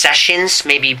sessions,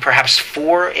 maybe perhaps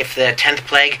 4 if the 10th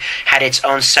plague had its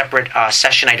own separate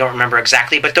session. I don't remember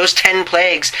exactly. But those 10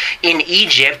 plagues in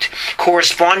Egypt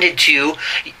corresponded to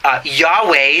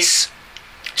Yahweh's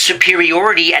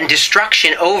superiority and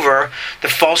destruction over the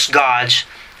false gods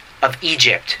of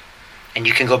Egypt. And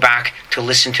you can go back to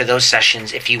listen to those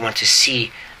sessions if you want to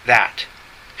see that.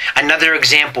 Another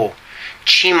example,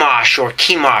 Chemosh or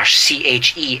Chemosh,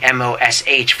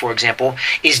 Chemosh, for example,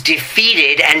 is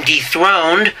defeated and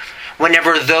dethroned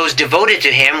whenever those devoted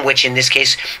to him, which in this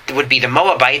case would be the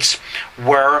Moabites,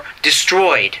 were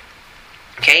destroyed.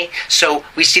 Okay? So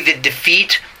we see the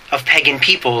defeat of pagan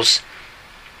peoples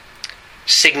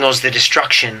signals the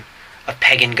destruction of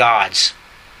pagan gods.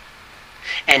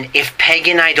 And if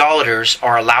pagan idolaters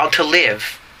are allowed to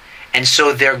live, and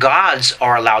so their gods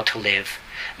are allowed to live,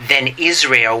 then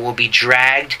Israel will be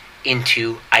dragged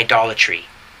into idolatry.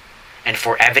 And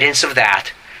for evidence of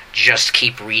that, just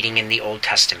keep reading in the Old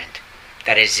Testament.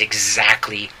 That is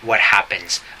exactly what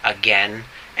happens again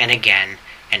and again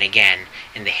and again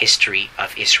in the history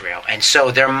of Israel. And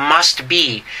so there must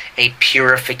be a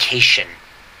purification.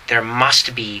 There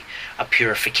must be a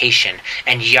purification.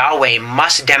 And Yahweh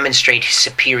must demonstrate his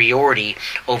superiority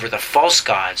over the false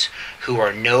gods who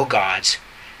are no gods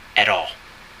at all.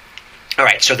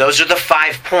 Alright, so those are the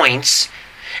 5 points.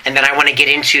 And then I want to get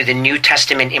into the New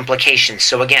Testament implications.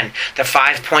 So again, the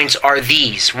 5 points are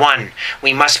these. 1,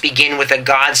 we must begin with a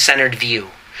God-centered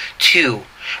view. 2,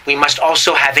 we must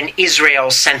also have an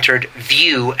Israel-centered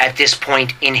view at this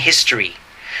point in history.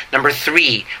 Number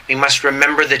 3, we must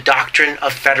remember the doctrine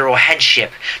of federal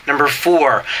headship. Number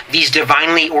 4, these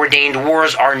divinely ordained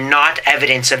wars are not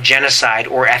evidence of genocide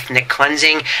or ethnic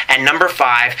cleansing. And number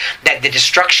 5, that the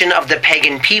destruction of the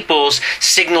pagan peoples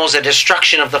signals a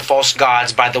destruction of the false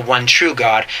gods by the one true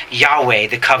God, Yahweh,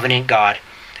 the covenant God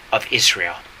of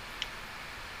Israel.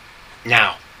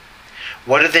 Now,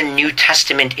 what are the New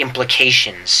Testament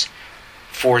implications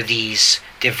for these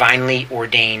divinely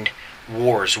ordained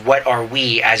wars? What are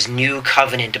we as new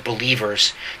covenant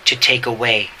believers to take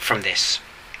away from this?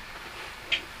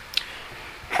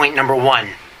 Point number 1.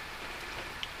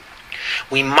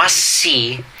 We must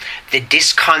see the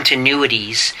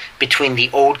discontinuities between the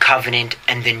Old Covenant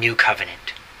and the New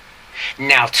Covenant.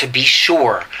 Now, to be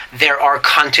sure, there are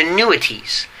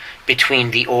continuities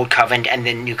between the Old Covenant and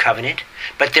the New Covenant,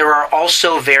 but there are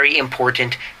also very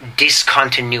important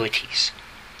discontinuities.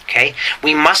 Okay?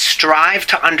 We must strive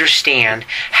to understand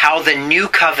how the New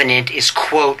Covenant is,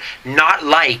 quote, not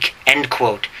like, end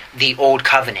quote, the Old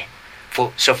Covenant.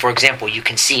 So, for example, you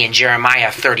can see in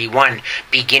Jeremiah 31,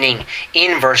 beginning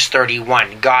in verse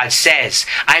 31, God says,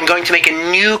 I am going to make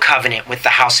a new covenant with the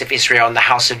house of Israel and the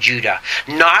house of Judah,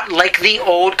 not like the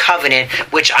old covenant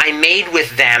which I made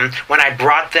with them when I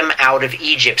brought them out of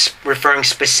Egypt, referring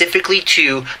specifically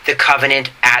to the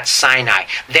covenant at Sinai.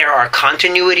 There are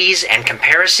continuities and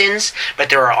comparisons, but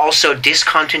there are also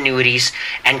discontinuities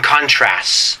and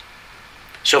contrasts.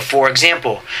 So, for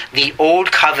example, the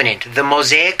Old Covenant, the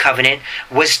Mosaic Covenant,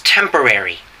 was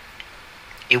temporary.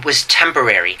 It was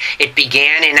temporary. It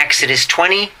began in Exodus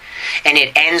 20, and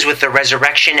it ends with the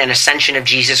resurrection and ascension of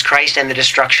Jesus Christ and the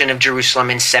destruction of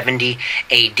Jerusalem in 70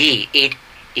 AD.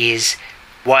 It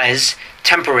was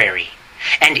temporary.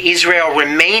 And Israel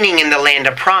remaining in the land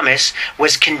of promise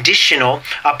was conditional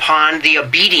upon the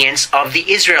obedience of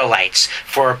the Israelites.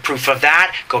 For proof of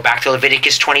that, go back to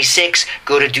Leviticus 26,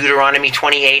 go to Deuteronomy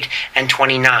 28 and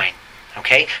 29.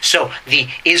 Okay? So the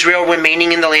Israel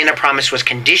remaining in the land of promise was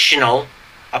conditional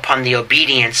upon the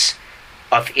obedience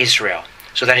of Israel.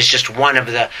 So that is just one of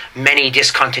the many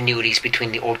discontinuities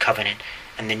between the Old Covenant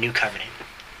and the New Covenant.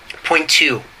 Point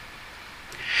 2.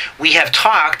 We have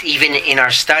talked, even in our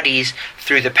studies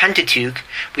through the Pentateuch,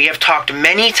 we have talked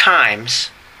many times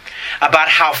about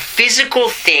how physical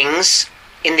things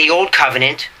in the Old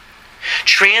Covenant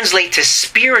translate to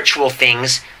spiritual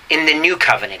things in the New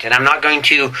Covenant. And I'm not going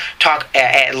to talk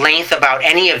at length about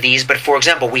any of these, but for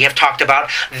example, we have talked about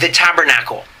the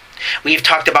tabernacle. We've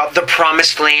talked about the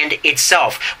promised land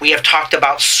itself. We have talked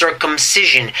about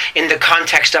circumcision in the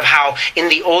context of how in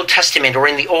the Old Testament or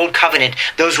in the Old Covenant,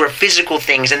 those were physical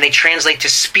things and they translate to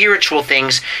spiritual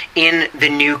things in the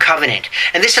New Covenant.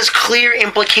 And this has clear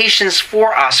implications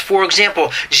for us. For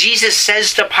example, Jesus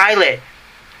says to Pilate,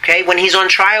 okay, when he's on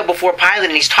trial before Pilate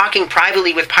and he's talking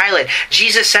privately with Pilate,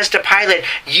 Jesus says to Pilate,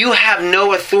 you have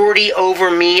no authority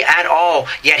over me at all.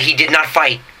 Yet he did not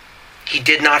fight. He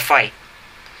did not fight.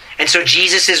 And so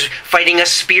Jesus is fighting a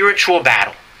spiritual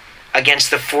battle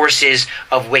against the forces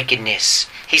of wickedness.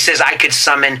 He says, I could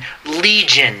summon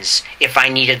legions if I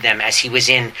needed them, as he was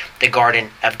in the Garden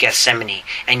of Gethsemane.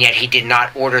 And yet he did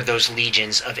not order those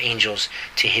legions of angels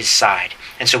to his side.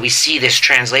 And so we see this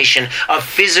translation of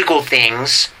physical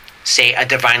things, say a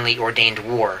divinely ordained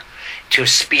war, to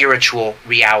spiritual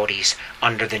realities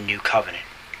under the New Covenant.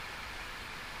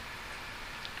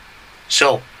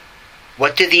 So,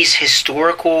 what do these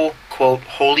historical, quote,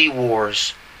 holy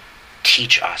wars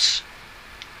teach us?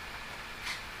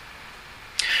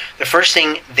 The first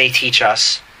thing they teach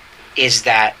us is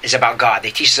about God.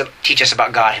 They teach us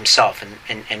about God himself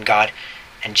and God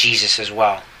and Jesus as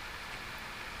well.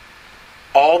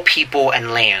 All people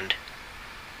and land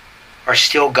are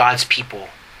still God's people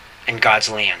and God's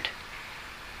land.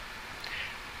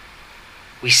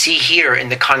 We see here in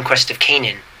the conquest of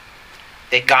Canaan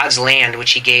that God's land,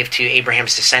 which he gave to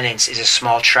Abraham's descendants, is a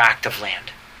small tract of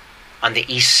land on the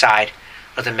east side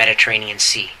of the Mediterranean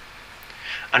Sea.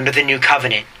 Under the New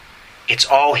Covenant, it's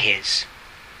all his.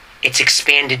 It's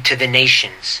expanded to the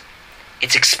nations.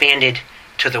 It's expanded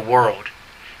to the world.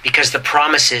 Because the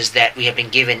promises that we have been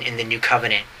given in the New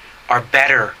Covenant are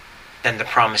better than the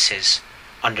promises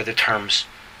under the terms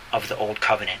of the Old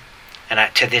Covenant.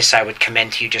 And to this I would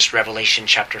commend to you just Revelation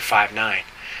chapter 5:9,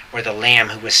 where the Lamb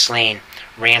who was slain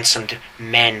ransomed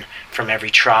men from every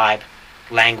tribe,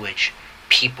 language,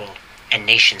 people, and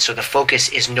nation. So the focus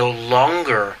is no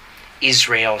longer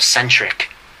Israel-centric,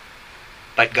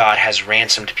 but God has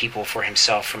ransomed people for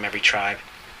himself from every tribe,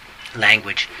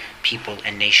 language, people,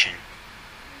 and nation.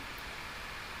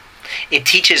 It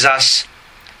teaches us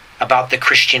about the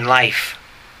Christian life.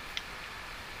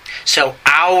 So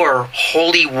our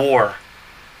holy war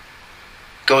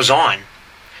goes on,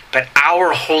 but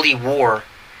our holy war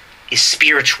is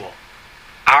spiritual.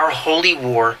 Our holy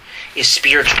war is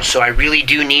spiritual. So I really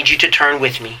do need you to turn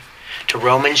with me to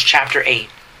Romans chapter 8.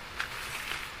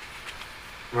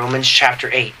 Romans chapter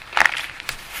 8.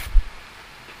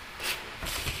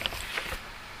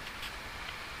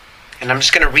 And I'm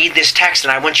just going to read this text,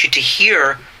 and I want you to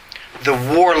hear the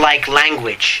warlike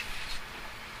language.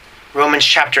 Romans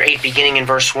chapter 8, beginning in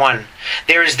verse 1.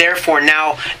 There is therefore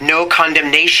now no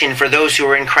condemnation for those who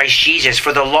are in Christ Jesus.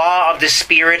 For the law of the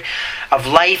Spirit of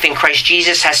life in Christ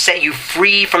Jesus has set you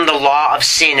free from the law of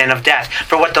sin and of death.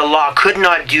 For what the law could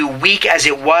not do, weak as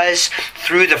it was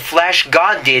through the flesh,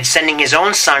 God did, sending his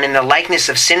own Son in the likeness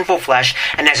of sinful flesh,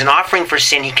 and as an offering for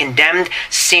sin, he condemned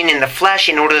sin in the flesh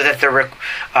in order that the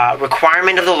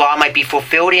requirement of the law might be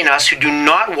fulfilled in us who do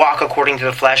not walk according to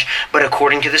the flesh, but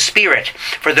according to the Spirit.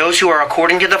 For those who are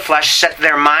according to the flesh set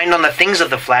their mind on the things of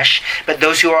the flesh, but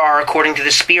those who are according to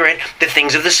the Spirit, the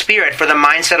things of the Spirit. For the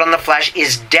mind set on the flesh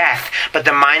is death, but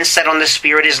the mind set on the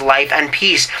Spirit is life and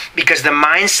peace, because the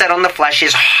mind set on the flesh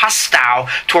is hostile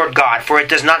toward God, for it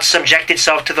does not subject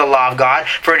itself to the law of God,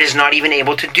 for it is not even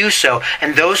able to do so.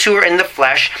 And those who are in the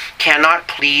flesh cannot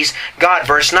please God.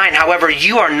 Verse 9, however,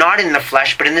 you are not in the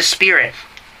flesh, but in the Spirit,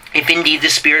 if indeed the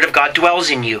Spirit of God dwells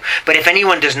in you. But if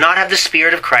anyone does not have the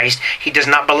Spirit of Christ, he does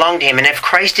not belong to him. And if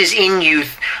Christ is in you,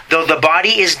 though the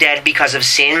body is dead because of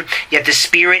sin, yet the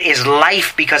Spirit is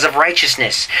life because of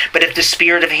righteousness. But if the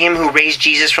Spirit of him who raised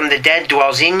Jesus from the dead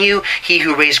dwells in you, he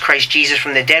who raised Christ Jesus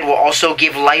from the dead will also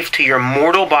give life to your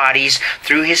mortal bodies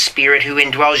through his Spirit who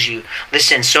indwells you.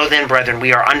 Listen, so then, brethren,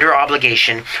 we are under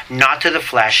obligation, not to the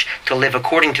flesh, to live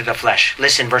according to the flesh.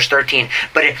 Listen, verse 13.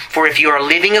 For if you are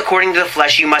living according to the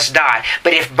flesh, you must die.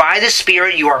 But if by the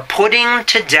Spirit you are putting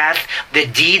to death the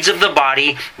deeds of the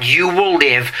body, you will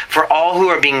live. For all who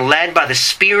are being led by the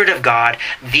Spirit of God,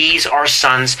 these are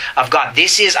sons of God.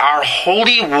 This is our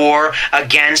holy war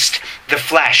against the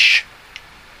flesh.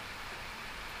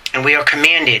 And we are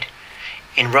commanded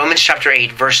in Romans chapter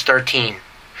 8, verse 13,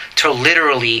 to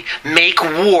literally make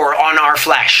war on our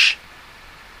flesh.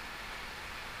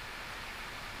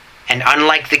 And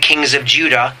unlike the kings of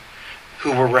Judah,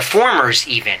 who were reformers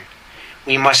even,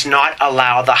 we must not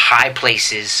allow the high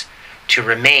places to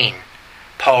remain.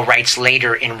 Paul writes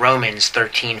later in Romans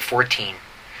 13:14,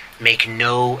 make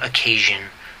no occasion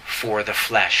for the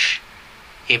flesh.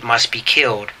 It must be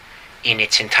killed in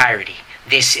its entirety.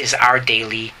 This is our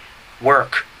daily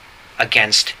work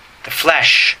against the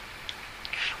flesh.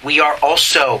 We are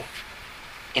also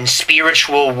in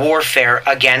spiritual warfare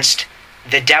against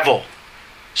the devil.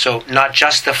 So not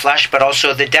just the flesh, but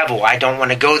also the devil. I don't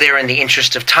want to go there in the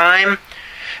interest of time,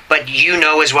 but you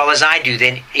know as well as I do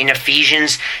that in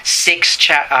Ephesians 6,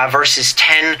 verses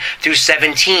 10 through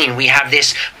 17, we have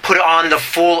this, put on the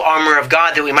full armor of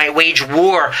God that we might wage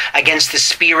war against the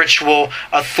spiritual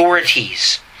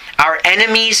authorities. Our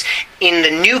enemies in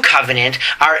the new covenant,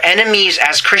 our enemies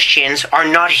as Christians are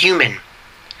not human,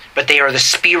 but they are the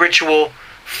spiritual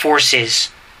forces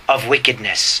of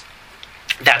wickedness.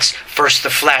 That's first the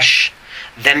flesh,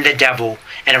 then the devil,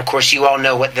 and of course you all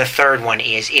know what the third one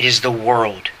is. It is the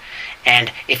world.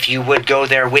 And if you would go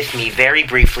there with me very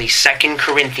briefly, 2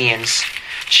 Corinthians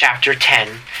chapter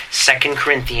 10. 2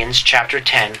 Corinthians chapter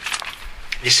 10.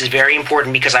 This is very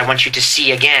important because I want you to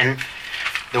see again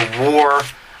the war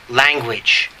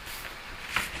language.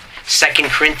 2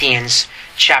 Corinthians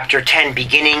chapter 10,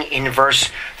 beginning in verse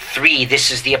 3,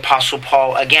 this is the Apostle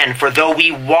Paul again. For though we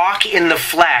walk in the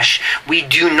flesh, we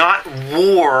do not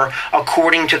war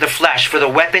according to the flesh. For the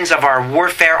weapons of our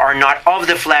warfare are not of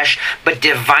the flesh, but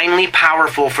divinely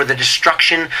powerful for the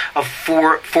destruction of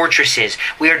fortresses.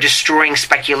 We are destroying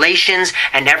speculations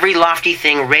and every lofty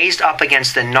thing raised up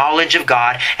against the knowledge of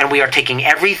God, and we are taking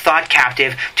every thought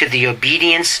captive to the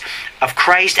obedience of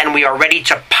Christ, and we are ready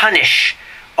to punish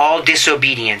all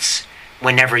disobedience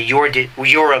whenever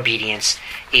your obedience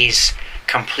is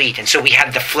complete. And so we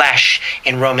have the flesh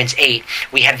in Romans 8,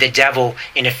 we have the devil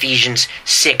in Ephesians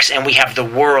 6, and we have the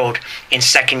world in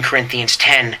 2 Corinthians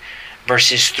 10,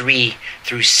 verses 3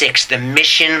 through 6. The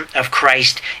mission of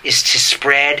Christ is to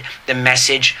spread the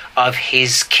message of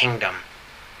his kingdom.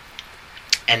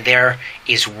 And there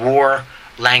is war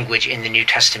language in the New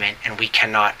Testament, and we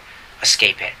cannot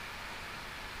escape it.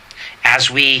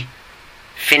 As we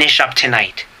finish up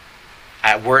tonight,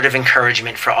 a word of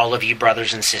encouragement for all of you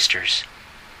brothers and sisters.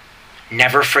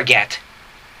 Never forget,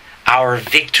 our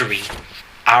victory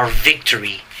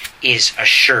is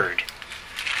assured.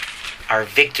 Our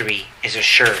victory is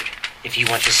assured. If you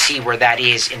want to see where that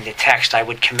is in the text, I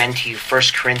would commend to you 1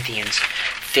 Corinthians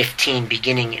 15,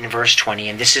 beginning in verse 20,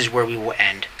 and this is where we will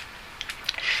end.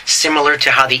 Similar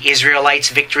to how the Israelites'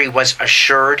 victory was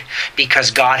assured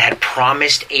because God had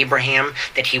promised Abraham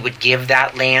that he would give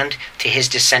that land to his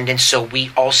descendants, so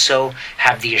we also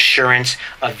have the assurance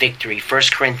of victory. 1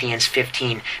 Corinthians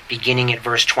 15, beginning at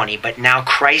verse 20. But now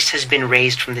Christ has been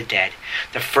raised from the dead,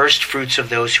 the first fruits of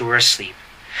those who were asleep.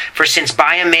 For since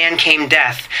by a man came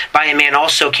death, by a man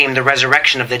also came the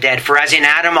resurrection of the dead. For as in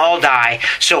Adam all die,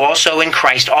 so also in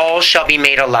Christ all shall be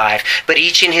made alive, but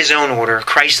each in his own order,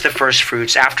 Christ the first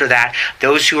fruits, after that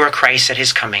those who are Christ at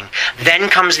his coming. Then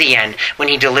comes the end, when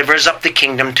he delivers up the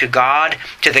kingdom to God,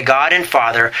 to the God and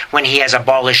Father, when he has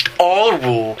abolished all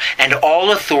rule and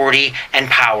all authority and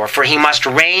power. For he must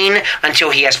reign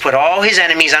until he has put all his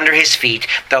enemies under his feet.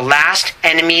 The last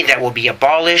enemy that will be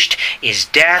abolished is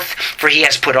death, for he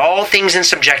has put all things in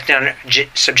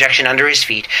subjection under his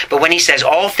feet. But when he says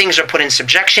all things are put in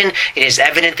subjection, it is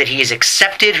evident that he is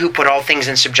accepted who put all things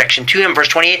in subjection to him. Verse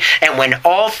 28, and when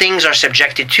all things are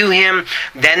subjected to him,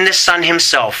 then the Son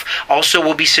himself also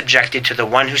will be subjected to the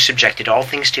one who subjected all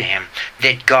things to him,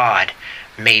 that God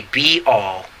may be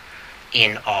all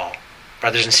in all.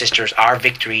 Brothers and sisters, our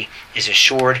victory is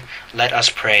assured. Let us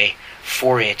pray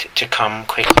for it to come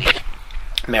quickly.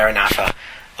 Maranatha,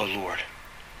 O Lord.